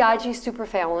member of the IG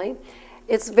superfamily.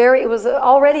 It was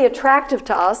already attractive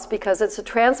to us because it's a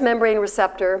transmembrane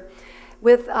receptor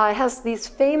with has these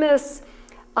famous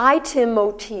ITIM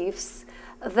motifs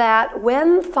that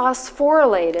when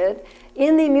phosphorylated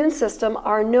in the immune system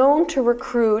are known to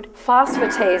recruit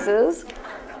phosphatases.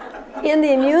 In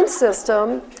the immune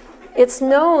system, it's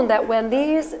known that when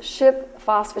these SHIP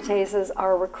phosphatases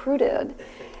are recruited,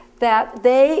 that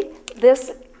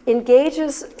this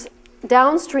engages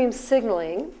downstream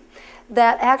signaling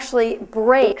that actually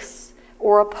breaks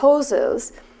or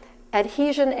opposes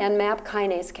adhesion and MAP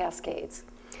kinase cascades.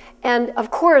 And of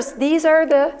course, these are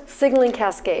the signaling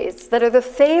cascades that are the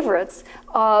favorites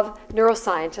of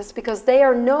neuroscientists because they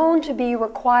are known to be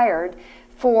required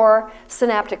for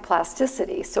synaptic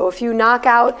plasticity. So if you knock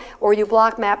out or you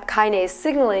block MAP kinase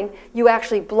signaling, you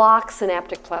actually block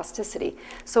synaptic plasticity.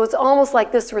 So it's almost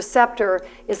like this receptor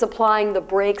is applying the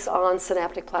brakes on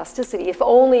synaptic plasticity, if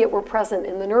only it were present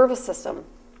in the nervous system.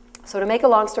 So to make a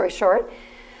long story short,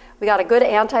 we got a good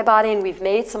antibody and we've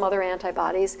made some other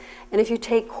antibodies. And if you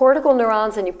take cortical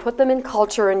neurons and you put them in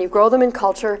culture and you grow them in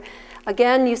culture,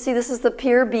 again, you see this is the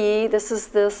peer B, this is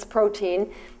this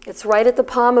protein. It's right at the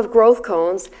palm of growth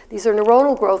cones. These are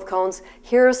neuronal growth cones.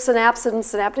 Here's synapsid and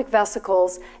synaptic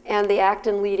vesicles and the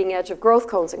actin leading edge of growth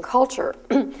cones in culture.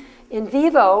 In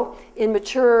vivo, in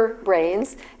mature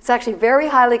brains, it's actually very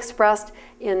highly expressed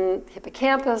in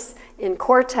hippocampus, in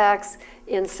cortex,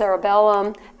 in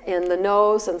cerebellum, in the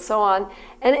nose, and so on.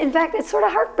 And in fact, it's sort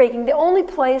of heartbreaking. The only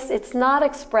place it's not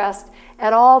expressed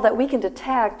at all that we can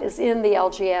detect is in the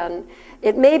LGN.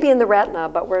 It may be in the retina,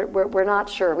 but we're not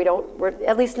sure. We're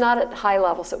at least not at high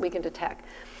levels that we can detect.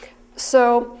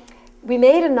 So we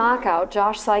made a knockout.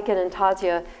 Josh Saikin and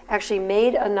Tadzia actually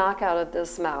made a knockout of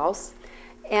this mouse.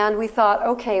 And we thought,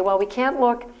 okay, well, we can't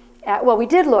look at, well, we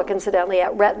did look, incidentally,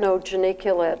 at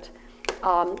retinogeniculate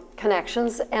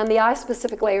connections, and the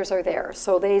eye-specific layers are there,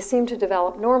 so they seem to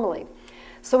develop normally.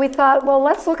 So we thought, well,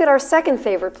 let's look at our second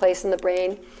favorite place in the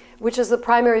brain, which is the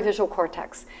primary visual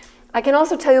cortex. I can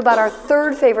also tell you about our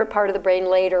third favorite part of the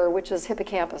brain later, which is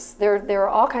hippocampus. There are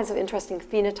all kinds of interesting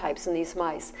phenotypes in these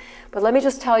mice, but let me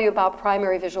just tell you about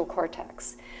primary visual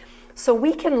cortex. So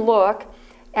we can look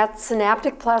at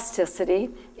synaptic plasticity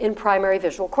in primary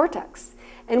visual cortex.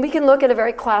 And we can look at a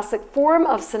very classic form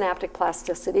of synaptic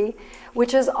plasticity,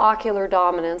 which is ocular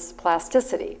dominance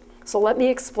plasticity. So let me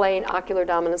explain ocular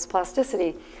dominance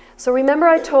plasticity. So remember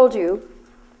I told you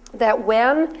that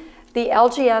when the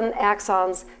LGN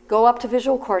axons go up to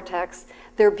visual cortex,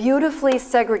 they're beautifully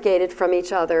segregated from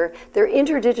each other. They're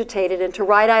interdigitated into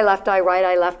right eye, left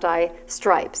eye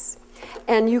stripes.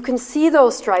 And you can see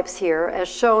those stripes here as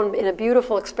shown in a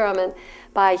beautiful experiment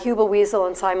by Hubel Wiesel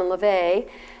and Simon LeVay.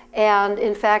 And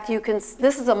in fact,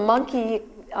 this is a monkey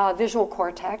visual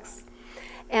cortex.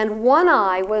 And one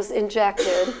eye was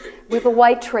injected with a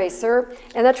white tracer,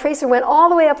 and that tracer went all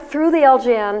the way up through the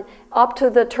LGN, up to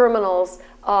the terminals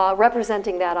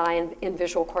representing that eye in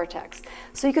visual cortex.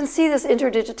 So you can see this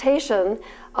interdigitation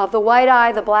of the white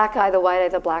eye, the black eye, the white eye,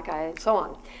 the black eye, and so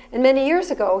on. And many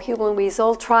years ago, Hubel and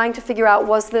Wiesel, trying to figure out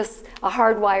was this a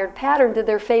hardwired pattern, did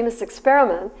their famous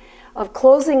experiment of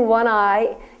closing one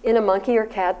eye in a monkey or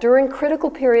cat during critical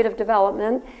period of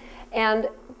development, and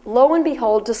lo and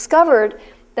behold, discovered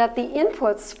that the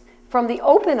inputs from the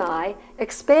open eye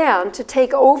expand to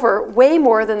take over way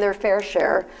more than their fair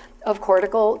share of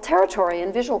cortical territory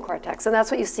in visual cortex. And that's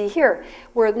what you see here,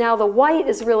 where now the white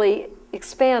is really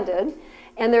expanded,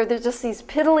 and there's just these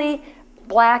piddly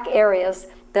black areas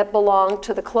that belong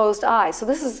to the closed eye. So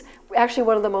this is actually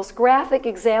one of the most graphic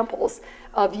examples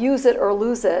of use it or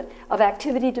lose it, of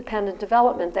activity-dependent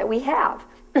development that we have.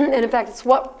 And in fact, it's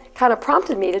what kind of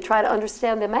prompted me to try to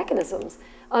understand the mechanisms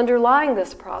underlying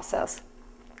this process.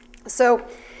 So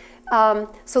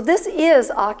this is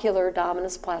ocular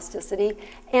dominance plasticity,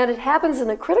 and it happens in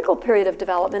a critical period of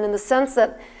development in the sense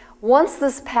that once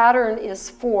this pattern is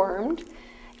formed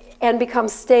and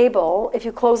becomes stable, if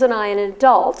you close an eye in an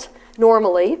adult,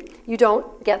 normally you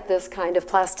don't get this kind of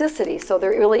plasticity. So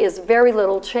there really is very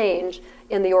little change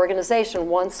in the organization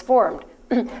once formed.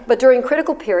 But during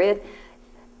critical period,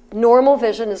 normal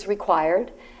vision is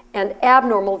required, and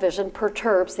abnormal vision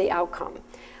perturbs the outcome.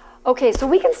 Okay, so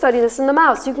we can study this in the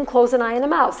mouse. You can close an eye in a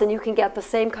mouse and you can get the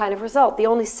same kind of result. The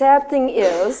only sad thing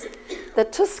is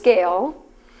that to scale,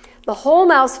 the whole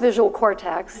mouse visual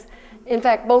cortex, in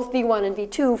fact, both V1 and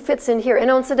V2 fits in here. And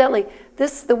incidentally,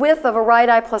 the width of a right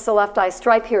eye plus a left eye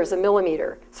stripe here is 1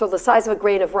 millimeter, so the size of a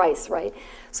grain of rice, right?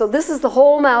 So this is the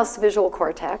whole mouse visual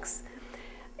cortex.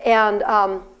 And,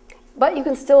 but you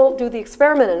can still do the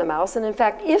experiment in a mouse. And in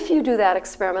fact, if you do that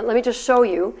experiment, let me just show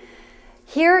you.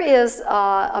 Here is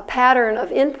a pattern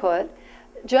of input,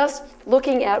 just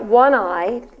looking at one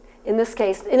eye, in this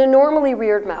case, in a normally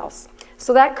reared mouse.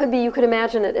 So that could be, you could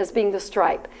imagine it as being the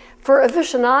stripe. For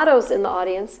aficionados in the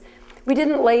audience, we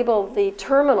didn't label the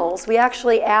terminals. We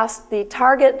actually asked the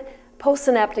target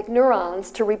postsynaptic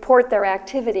neurons to report their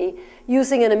activity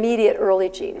using an immediate early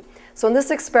gene. So in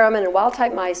this experiment in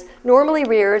wild-type mice, normally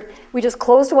reared, we just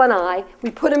closed one eye,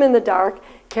 we put them in the dark.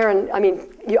 Karen, I mean,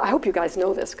 I hope you guys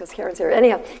know this because Karen's here.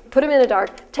 Anyhow, put them in the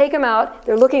dark, take them out,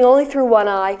 they're looking only through one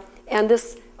eye, and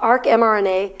this ARC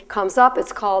mRNA comes up.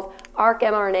 It's called ARC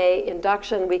mRNA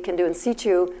induction. We can do in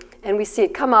situ, and we see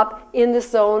it come up in this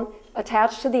zone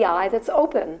attached to the eye that's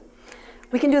open.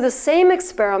 We can do the same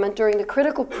experiment during the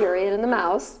critical period in the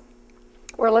mouse,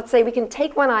 where let's say we can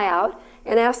take one eye out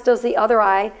and ask, does the other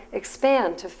eye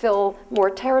expand to fill more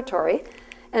territory?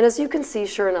 And as you can see,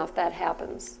 sure enough, that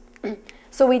happens.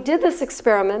 So we did this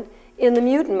experiment in the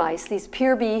mutant mice, these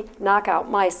PIR-B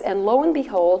knockout mice, and lo and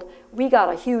behold, we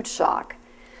got a huge shock.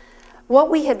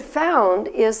 What we had found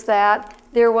is that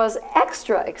there was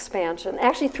extra expansion,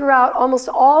 actually throughout almost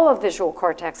all of visual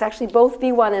cortex, actually both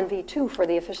V1 and V2 for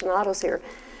the aficionados here.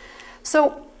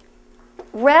 So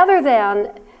rather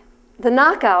than the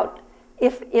knockout,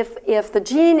 if the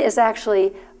gene is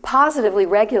actually positively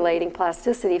regulating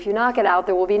plasticity, if you knock it out,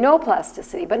 there will be no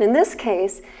plasticity. But in this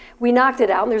case, we knocked it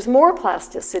out, and there's more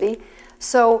plasticity.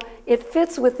 So it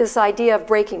fits with this idea of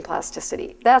breaking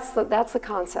plasticity. That's the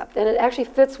concept. And it actually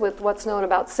fits with what's known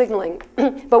about signaling.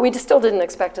 But we just still didn't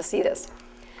expect to see this.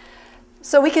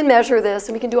 So we can measure this,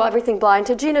 and we can do everything blind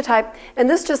to genotype. And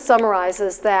this just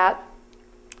summarizes that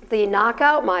the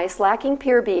knockout mice lacking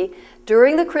PIR-B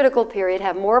during the critical period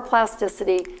have more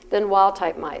plasticity than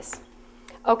wild-type mice.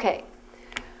 Okay,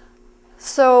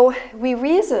 so we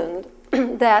reasoned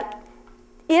that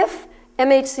if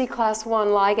MHC class I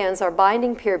ligands are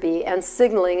binding PIR-B and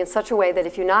signaling in such a way that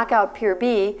if you knock out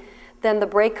PIR-B, then the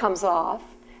brake comes off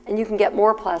and you can get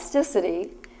more plasticity,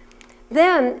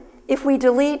 then if we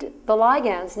delete the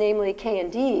ligands, namely K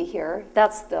and D here,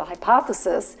 that's the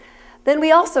hypothesis, then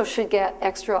we also should get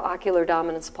extra ocular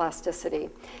dominance plasticity.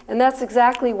 And that's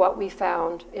exactly what we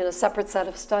found in a separate set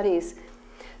of studies.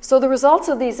 So the results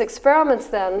of these experiments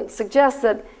then suggest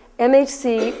that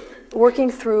MHC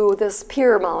working through this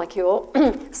PIR molecule,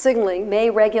 signaling, may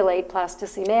regulate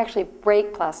plasticity, may actually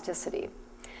break plasticity.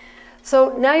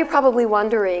 So now you're probably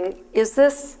wondering, is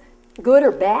this good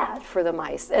or bad for the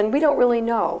mice? And we don't really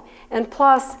know. And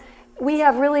plus, we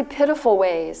have really pitiful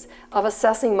ways of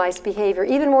assessing mice behavior,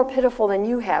 even more pitiful than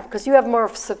you have, because you have more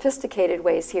sophisticated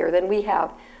ways here than we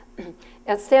have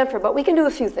at Stanford. But we can do a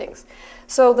few things.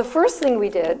 So the first thing we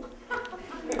did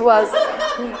was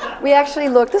we actually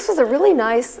looked. This was a really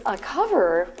nice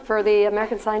cover for the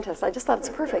American Scientist. I just thought it's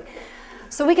perfect.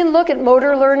 So we can look at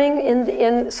motor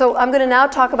learning. So I'm going to now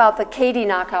talk about the KD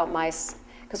knockout mice,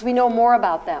 because we know more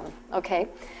about them. Okay,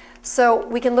 so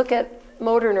we can look at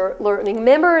motor learning.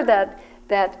 Remember that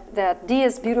that D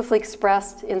is beautifully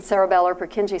expressed in cerebellar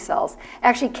Purkinje cells.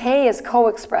 Actually, K is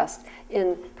co-expressed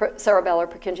in cerebellar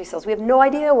Purkinje cells. We have no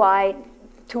idea why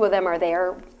two of them are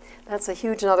there. That's a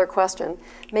huge another question.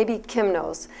 Maybe Kim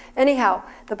knows. Anyhow,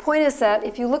 the point is that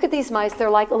if you look at these mice, they're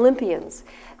like Olympians.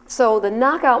 So the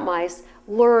knockout mice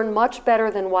learn much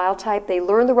better than wild type. They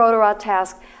learn the rotarod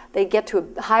task. They get to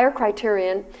a higher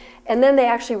criterion, and then they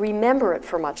actually remember it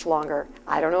for much longer.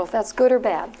 I don't know if that's good or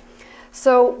bad.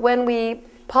 So when we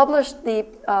published the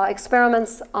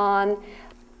experiments on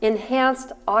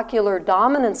enhanced ocular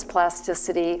dominance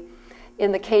plasticity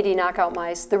in the KD knockout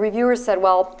mice, the reviewers said,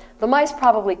 well, the mice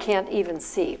probably can't even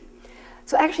see.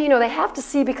 So actually, they have to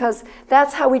see because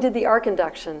that's how we did the arc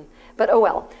induction. But oh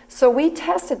well. So we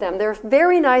tested them. They're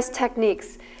very nice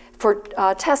techniques for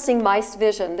testing mice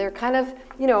vision. They're kind of,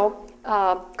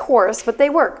 coarse, but they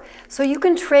work. So you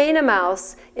can train a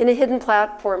mouse in a hidden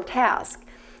platform task.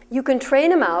 You can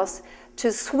train a mouse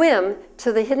to swim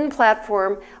to the hidden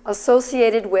platform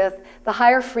associated with the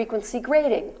higher frequency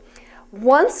grading.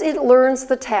 Once it learns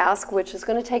the task, which is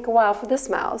going to take a while for this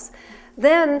mouse,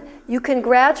 then you can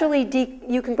gradually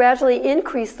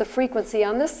increase the frequency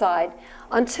on this side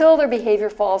until their behavior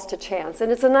falls to chance.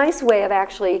 And it's a nice way of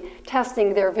actually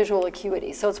testing their visual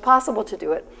acuity. So it's possible to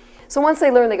do it. So once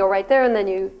they learn, they go right there, and then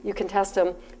you can test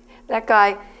them. That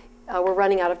guy, we're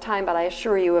running out of time, but I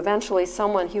assure you, eventually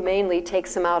someone humanely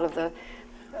takes him out of the...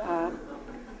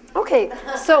 Okay,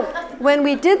 so when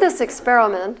we did this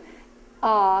experiment,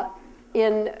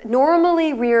 in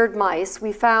normally reared mice,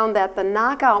 we found that the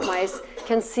knockout mice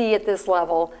can see at this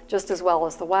level just as well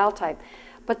as the wild type.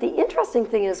 But the interesting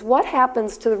thing is what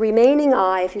happens to the remaining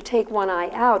eye if you take one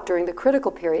eye out during the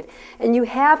critical period. And you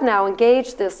have now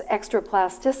engaged this extra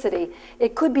plasticity.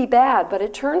 It could be bad, but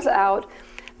it turns out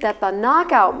that the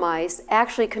knockout mice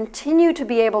actually continue to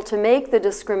be able to make the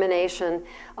discrimination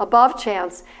above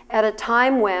chance at a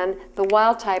time when the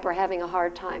wild type are having a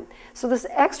hard time. So this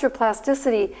extra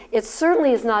plasticity, it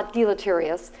certainly is not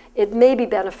deleterious. It may be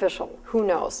beneficial. Who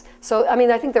knows? So,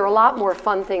 I think there are a lot more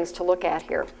fun things to look at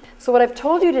here. So what I've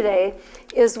told you today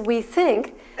is we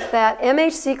think that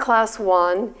MHC class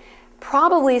 1,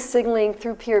 probably signaling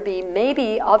through PRB,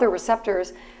 maybe other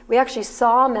receptors. We actually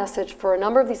saw a message for a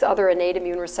number of these other innate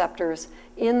immune receptors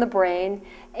in the brain,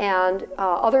 and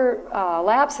other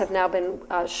labs have now been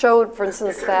showed, for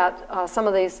instance, that some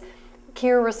of these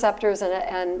KIR receptors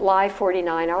and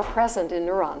Li49 are present in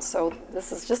neurons. So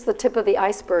this is just the tip of the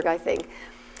iceberg, I think.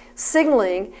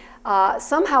 Signaling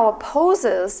somehow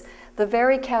opposes the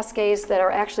very cascades that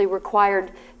are actually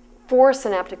required for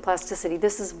synaptic plasticity.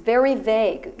 This is very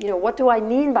vague. What do I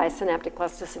mean by synaptic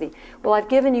plasticity? Well, I've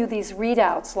given you these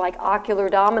readouts like ocular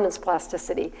dominance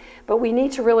plasticity, but we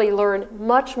need to really learn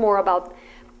much more about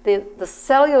the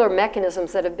cellular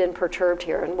mechanisms that have been perturbed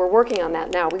here, and we're working on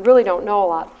that now. We really don't know a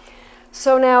lot.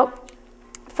 So now,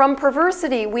 from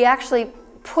perversity, we actually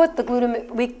put the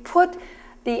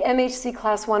MHC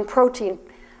class 1 protein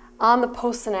on the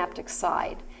postsynaptic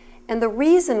side. And the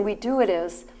reason we do it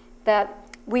is that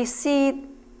we see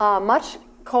much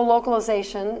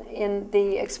co-localization in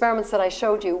the experiments that I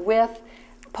showed you with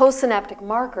postsynaptic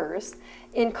markers.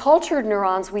 In cultured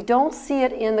neurons, we don't see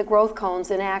it in the growth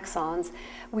cones and axons.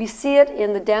 We see it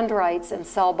in the dendrites and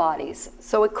cell bodies.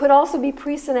 So it could also be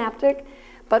presynaptic,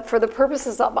 but for the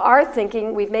purposes of our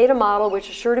thinking, we've made a model which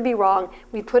is sure to be wrong.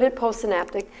 We put it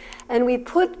postsynaptic, and we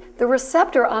put the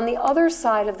receptor on the other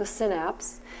side of the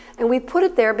synapse. And we put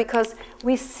it there because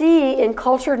we see in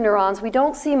cultured neurons, we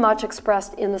don't see much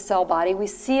expressed in the cell body. We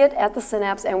see it at the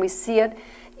synapse, and we see it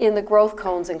in the growth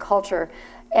cones in culture.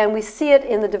 And we see it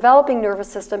in the developing nervous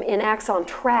system in axon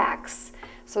tracts.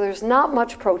 So there's not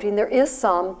much protein. There is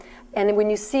some. And when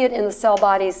you see it in the cell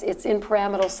bodies, it's in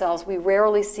pyramidal cells. We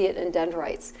rarely see it in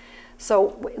dendrites.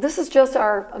 So this is just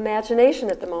our imagination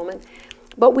at the moment.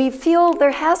 But we feel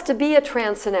there has to be a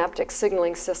transsynaptic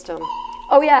signaling system.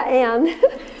 Oh yeah, and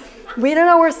we don't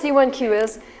know where C1q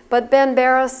is, but Ben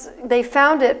Barris, they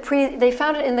found it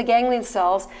in the ganglion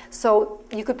cells, so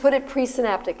you could put it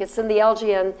presynaptic. It's in the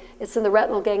LGN, it's in the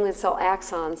retinal ganglion cell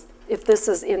axons, if this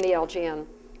is in the LGN.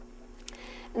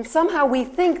 And somehow we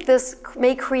think this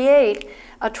may create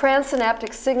a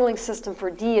transsynaptic signaling system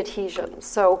for de-adhesion.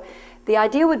 So the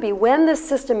idea would be when this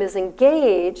system is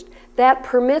engaged, that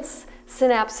permits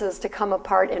synapses to come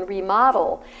apart and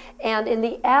remodel. And in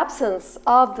the absence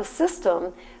of the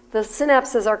system, the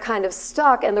synapses are kind of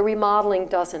stuck and the remodeling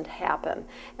doesn't happen.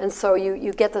 And so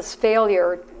you get this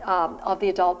failure of the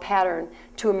adult pattern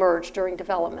to emerge during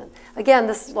development. Again,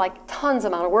 this is like tons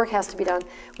amount of work has to be done.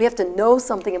 We have to know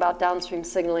something about downstream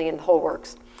signaling and the whole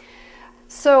works.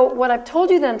 So what I've told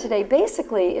you then today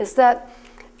basically is that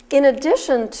in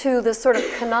addition to this sort of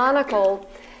canonical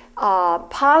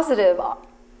positive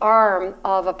arm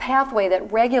of a pathway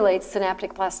that regulates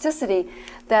synaptic plasticity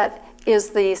that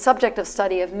is the subject of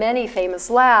study of many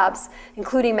famous labs,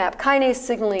 including MAP kinase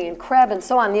signaling and Krebs and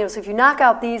so on. So if you knock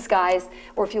out these guys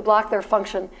or if you block their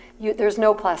function, there's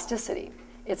no plasticity.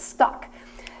 It's stuck.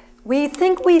 We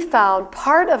think we found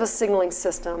part of a signaling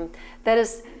system that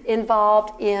is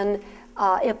involved in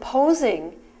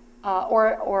opposing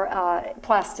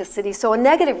plasticity, so a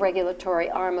negative regulatory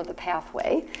arm of the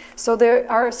pathway. So there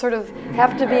are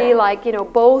have to be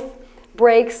both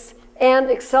brakes and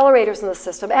accelerators in the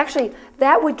system. Actually,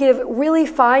 that would give really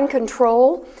fine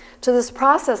control to this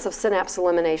process of synapse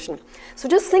elimination. So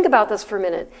just think about this for a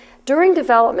minute. During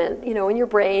development, in your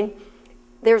brain,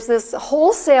 there's this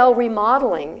wholesale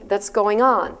remodeling that's going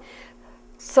on.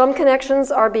 Some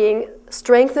connections are being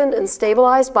strengthened and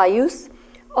stabilized by use.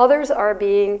 Others are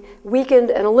being weakened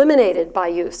and eliminated by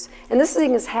use. And this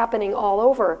thing is happening all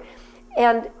over.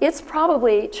 And it's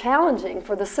probably challenging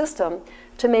for the system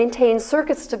to maintain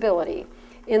circuit stability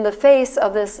in the face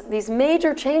of these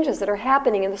major changes that are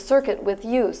happening in the circuit with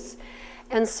use.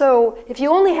 And so if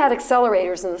you only had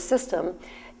accelerators in the system,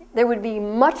 there would be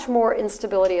much more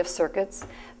instability of circuits.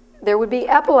 There would be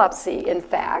epilepsy, in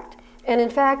fact. And in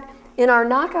fact, in our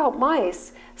knockout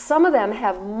mice, some of them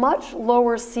have much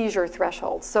lower seizure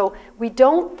thresholds. So we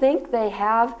don't think they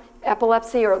have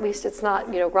epilepsy, or at least it's not,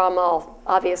 grand mal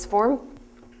obvious form.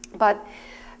 But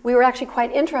we were actually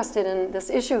quite interested in this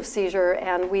issue of seizure,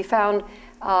 and we found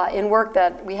in work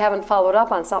that we haven't followed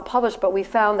up on, it's not published, but we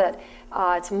found that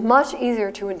it's much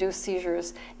easier to induce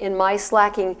seizures in mice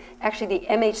lacking actually the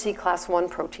MHC class I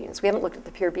proteins. We haven't looked at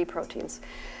the pure B proteins.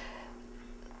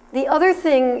 The other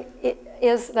thing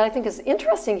that I think is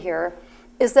interesting here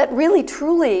is that really,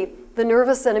 truly, the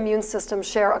nervous and immune systems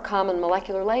share a common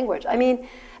molecular language. I mean,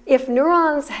 if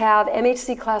neurons have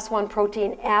MHC class I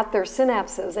protein at their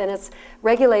synapses and it's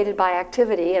regulated by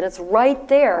activity and it's right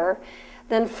there,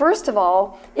 then first of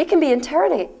all, it can be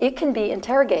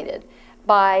interrogated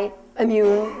by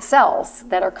immune cells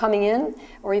that are coming in,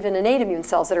 or even innate immune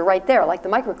cells that are right there, like the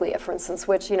microglia, for instance,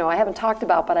 which I haven't talked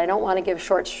about, but I don't want to give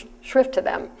short shrift to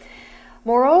them.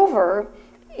 Moreover,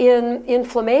 in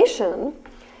inflammation,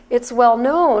 it's well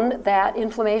known that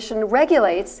inflammation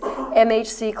regulates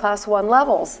MHC class I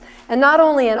levels, and not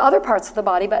only in other parts of the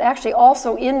body, but actually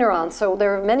also in neurons. So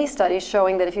there are many studies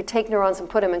showing that if you take neurons and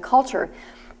put them in culture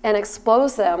and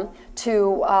expose them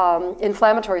to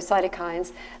inflammatory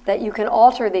cytokines, that you can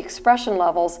alter the expression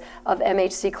levels of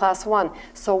MHC class I.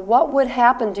 So what would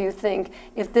happen, do you think,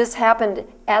 if this happened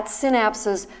at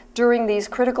synapses during these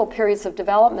critical periods of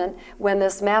development when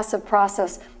this massive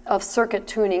process of circuit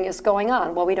tuning is going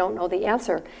on? Well, we don't know the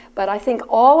answer, but I think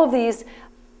all of these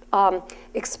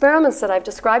experiments that I've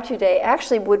described to you today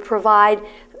actually would provide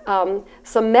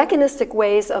some mechanistic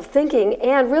ways of thinking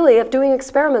and really of doing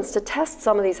experiments to test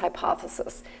some of these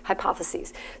hypotheses.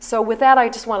 So with that, I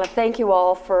just want to thank you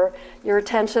all for your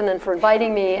attention and for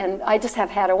inviting me, and I just have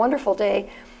had a wonderful day.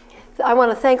 I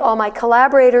want to thank all my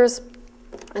collaborators,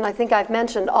 and I think I've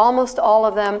mentioned almost all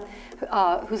of them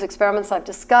whose experiments I've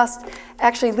discussed.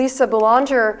 Actually, Lisa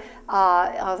Boulanger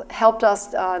helped us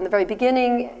in the very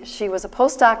beginning. She was a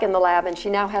postdoc in the lab, and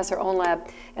she now has her own lab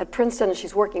at Princeton, and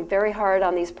she's working very hard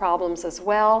on these problems as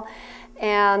well.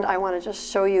 And I want to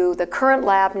just show you the current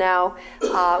lab now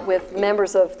with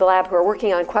members of the lab who are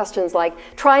working on questions like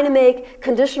trying to make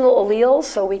conditional alleles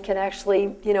so we can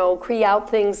actually, create out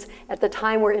things at the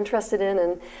time we're interested in,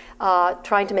 and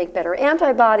trying to make better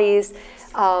antibodies,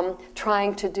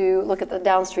 trying to look at the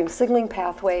downstream signaling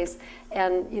pathways.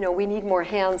 And we need more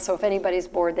hands, so if anybody's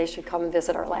bored, they should come and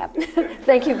visit our lab.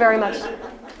 Thank you very much.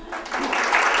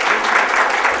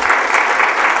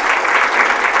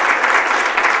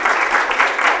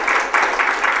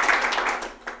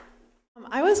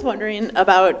 I was wondering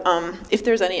about if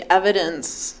there's any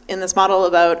evidence in this model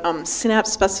about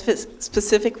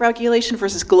synapse-specific regulation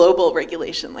versus global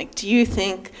regulation. Like, do you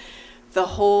think the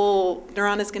whole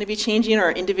neuron is going to be changing,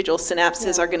 or individual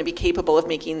synapses are going to be capable of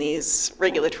making these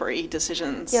regulatory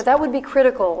decisions? Yeah, that would be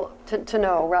critical to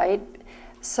know, right?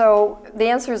 So the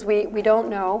answer is we don't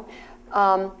know.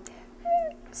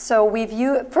 So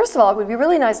first of all, it would be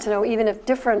really nice to know even if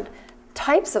different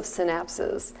types of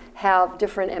synapses have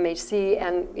different MHC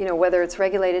and whether it's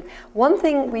regulated. One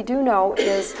thing we do know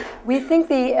is we think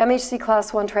the MHC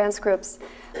class I transcripts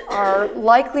are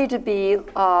likely to be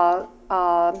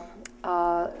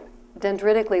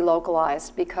dendritically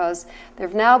localized, because there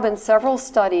have now been several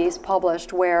studies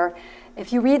published where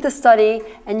if you read the study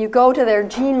and you go to their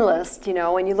gene list,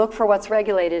 and you look for what's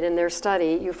regulated in their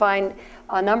study, you find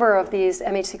a number of these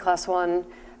MHC class I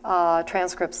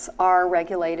transcripts are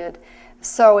regulated.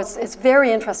 So it's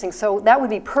very interesting. So that would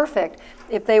be perfect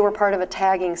if they were part of a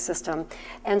tagging system.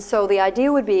 And so the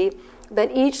idea would be that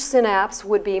each synapse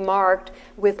would be marked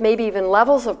with maybe even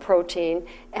levels of protein,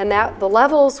 and that the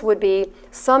levels would be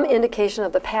some indication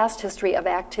of the past history of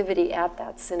activity at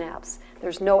that synapse.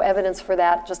 There's no evidence for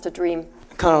that, just a dream.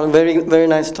 Carl, very, very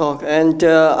nice talk. And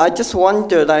I just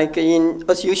wonder, like,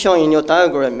 as you show in your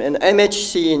diagram, in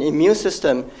MHC in immune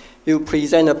system, you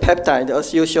present a peptide,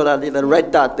 as you show that the red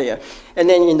dot there. And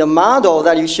then in the model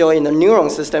that you show in the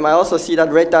neuron system, I also see that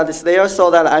red dot is there,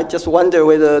 so that I just wonder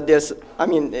whether there's,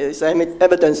 is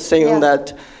evidence saying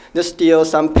that there's still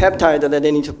some peptide that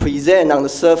they need to present on the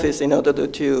surface in order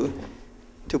to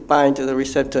bind to the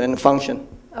receptor and function.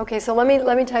 Okay, so let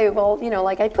me tell you, well,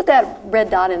 like I put that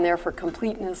red dot in there for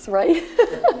completeness, right?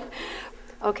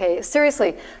 Okay,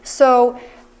 seriously. So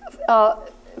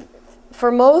for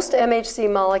most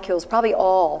MHC molecules, probably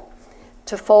all,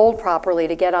 to fold properly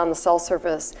to get on the cell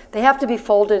surface, they have to be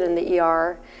folded in the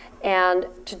ER. And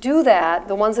to do that,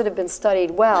 the ones that have been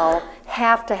studied well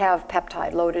have to have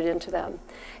peptide loaded into them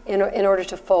in order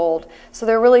to fold. So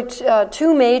there are really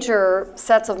two major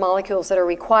sets of molecules that are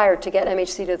required to get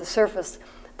MHC to the surface.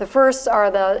 The first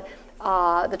are the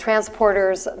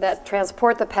transporters that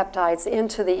transport the peptides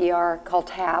into the ER, called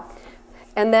TAP.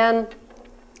 And then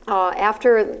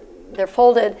after they're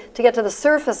folded, to get to the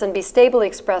surface and be stably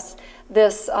expressed,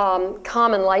 this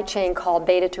common light chain called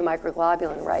beta-2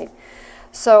 microglobulin, right?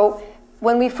 So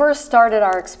when we first started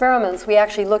our experiments, we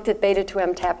actually looked at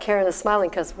beta-2 MTAP. Karen is smiling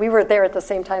because we were there at the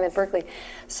same time at Berkeley.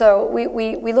 So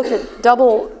we looked at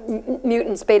double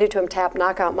mutants beta-2 MTAP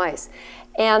knockout mice.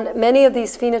 And many of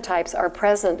these phenotypes are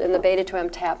present in the beta-2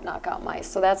 MTAP knockout mice,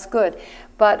 so that's good.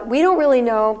 But we don't really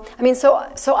know,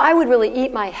 so I would really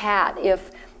eat my hat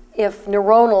if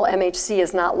neuronal MHC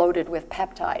is not loaded with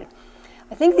peptide.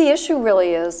 I think the issue really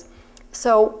is,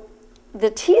 so the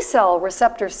T-cell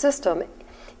receptor system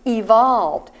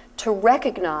evolved to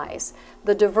recognize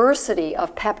the diversity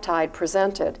of peptide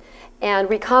presented, and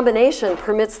recombination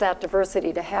permits that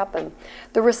diversity to happen.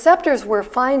 The receptors we're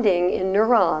finding in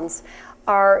neurons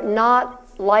are not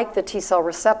like the T-cell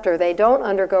receptor. They don't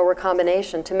undergo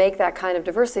recombination to make that kind of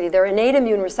diversity. They're innate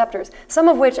immune receptors, some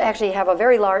of which actually have a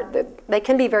very large, they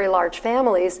can be very large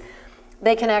families.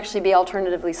 They can actually be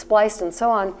alternatively spliced and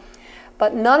so on.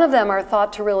 But none of them are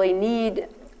thought to really need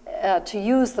to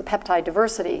use the peptide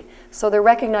diversity. So they're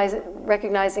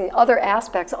recognizing other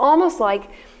aspects, almost like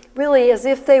really as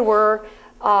if they were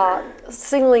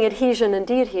signaling adhesion and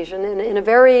deadhesion in a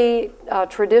very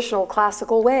traditional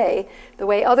classical way, the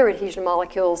way other adhesion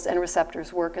molecules and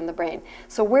receptors work in the brain.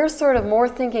 So we're sort of more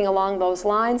thinking along those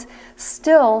lines.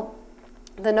 Still,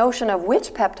 the notion of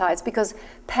which peptides, because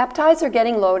peptides are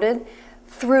getting loaded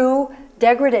through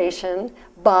degradation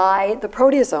by the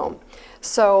proteasome.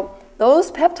 So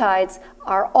those peptides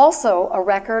are also a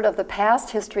record of the past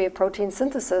history of protein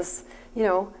synthesis,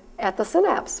 at the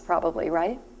synapse probably,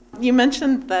 right? You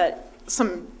mentioned that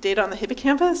some data on the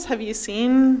hippocampus. Have you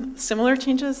seen similar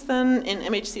changes then in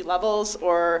MHC levels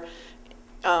or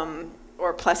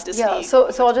plasticity? Yeah, so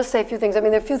I'll just say a few things. There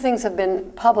are a few things have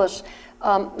been published.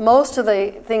 Most of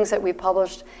the things that we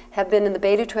published have been in the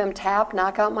beta-2 MTAP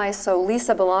knockout mice. So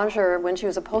Lisa Belanger, when she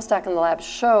was a postdoc in the lab,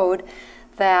 showed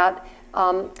that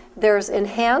there's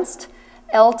enhanced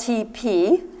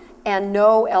LTP and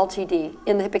no LTD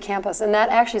in the hippocampus. And that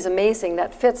actually is amazing.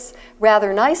 That fits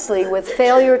rather nicely with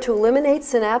failure to eliminate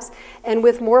synapse and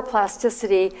with more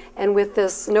plasticity and with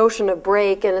this notion of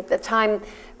break. And at the time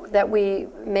that we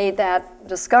made that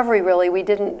discovery, really, we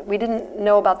didn't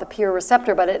know about the peer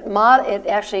receptor, but it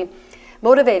actually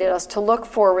motivated us to look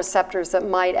for receptors that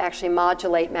might actually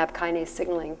modulate MAP kinase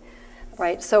signaling,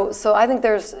 right? So I think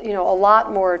there's a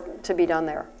lot more to be done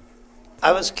there.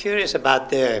 I was curious about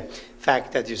the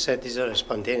fact that you said these are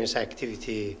spontaneous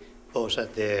activity both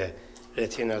at the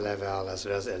retinal level as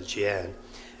well as LGN.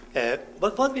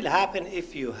 But what will happen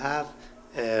if you have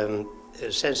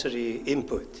sensory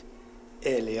input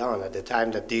early on at the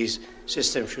time that these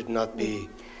systems should not be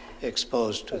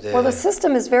exposed to the... Well, the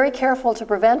system is very careful to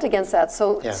prevent against that.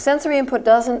 So sensory input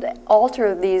doesn't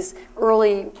alter these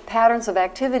early patterns of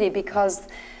activity because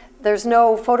there's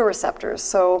no photoreceptors,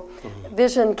 so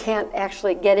vision can't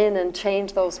actually get in and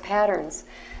change those patterns.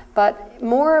 But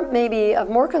maybe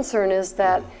of more concern is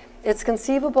that it's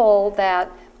conceivable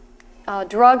that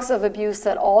drugs of abuse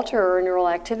that alter neural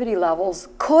activity levels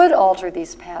could alter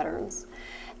these patterns.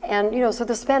 And so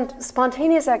the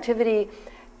spontaneous activity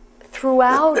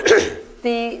throughout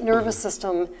the nervous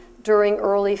system during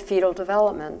early fetal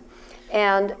development.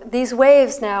 And these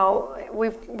waves now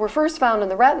were first found in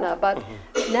the retina, but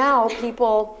now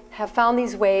people have found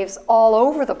these waves all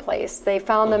over the place. They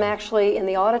found them actually in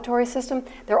the auditory system.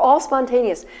 They're all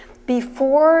spontaneous.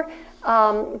 Before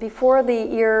the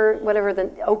ear, whatever,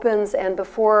 opens and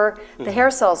before the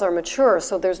hair cells are mature,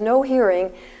 so there's no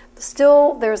hearing,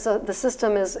 still the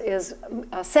system is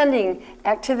sending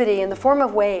activity in the form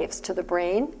of waves to the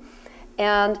brain.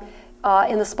 And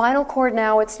in the spinal cord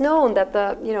now, it's known that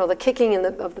the kicking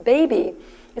of the baby,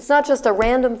 it's not just a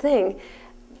random thing.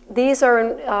 These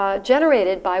are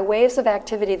generated by waves of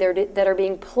activity that are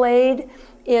being played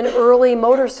in early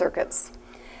motor circuits.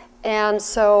 And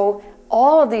so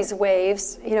all of these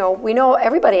waves, we know,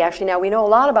 everybody actually now, we know a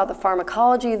lot about the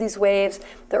pharmacology of these waves.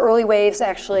 The early waves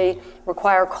actually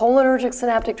require cholinergic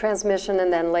synaptic transmission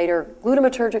and then later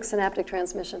glutamatergic synaptic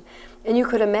transmission. And you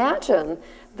could imagine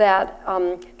that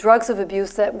drugs of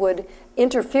abuse that would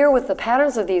interfere with the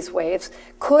patterns of these waves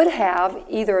could have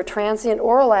either a transient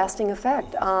or a lasting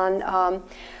effect on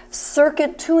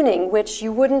circuit tuning, which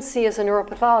you wouldn't see as a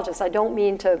neuropathologist. I don't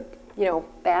mean to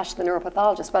bash the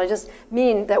neuropathologist, but I just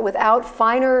mean that without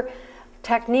finer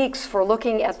techniques for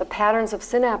looking at the patterns of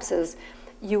synapses,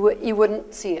 you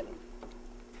wouldn't see it.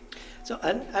 So,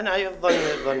 and I have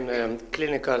one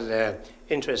clinical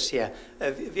interest here.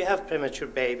 We have premature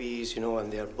babies, when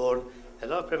they are born. A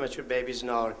lot of premature babies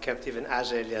now are kept even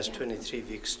as early as 23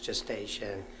 weeks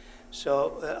gestation.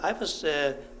 So I was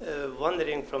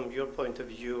wondering from your point of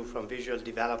view, from visual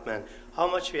development, how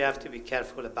much we have to be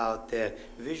careful about the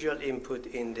visual input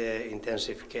in the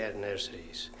intensive care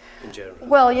nurseries in general.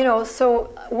 Well,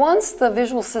 so once the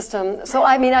visual system,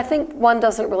 I think one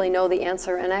doesn't really know the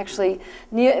answer, and actually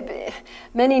many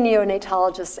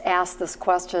neonatologists ask this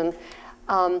question.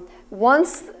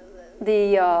 Once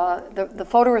the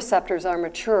photoreceptors are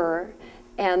mature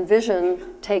and vision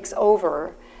takes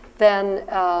over, then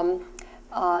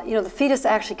the fetus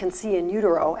actually can see in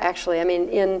utero. Actually,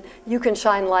 you can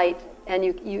shine light, and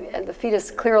and the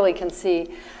fetus clearly can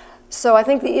see. So I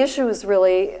think the issue is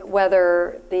really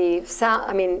whether the sound.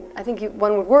 I think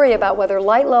one would worry about whether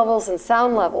light levels and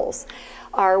sound levels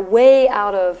are way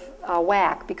out of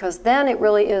whack, because then it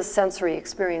really is sensory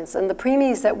experience. And the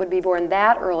preemies that would be born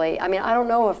that early, I don't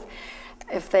know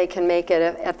if they can make it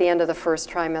at the end of the first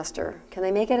trimester. Can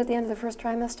they make it at the end of the first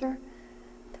trimester?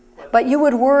 But you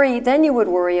would worry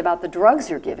about the drugs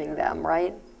you're giving them,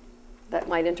 right? That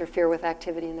might interfere with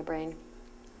activity in the brain.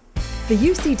 The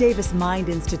UC Davis Mind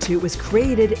Institute was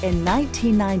created in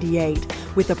 1998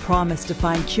 with a promise to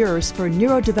find cures for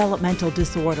neurodevelopmental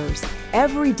disorders.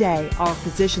 Every day, our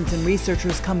physicians and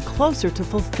researchers come closer to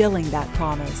fulfilling that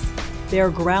promise. Their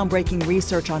groundbreaking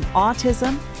research on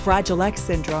autism, Fragile X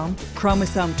syndrome,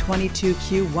 chromosome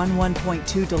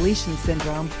 22q11.2 deletion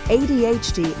syndrome,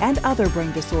 ADHD, and other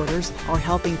brain disorders are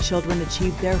helping children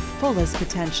achieve their fullest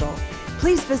potential.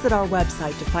 Please visit our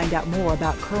website to find out more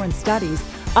about current studies,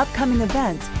 upcoming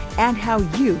events, and how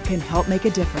you can help make a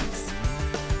difference.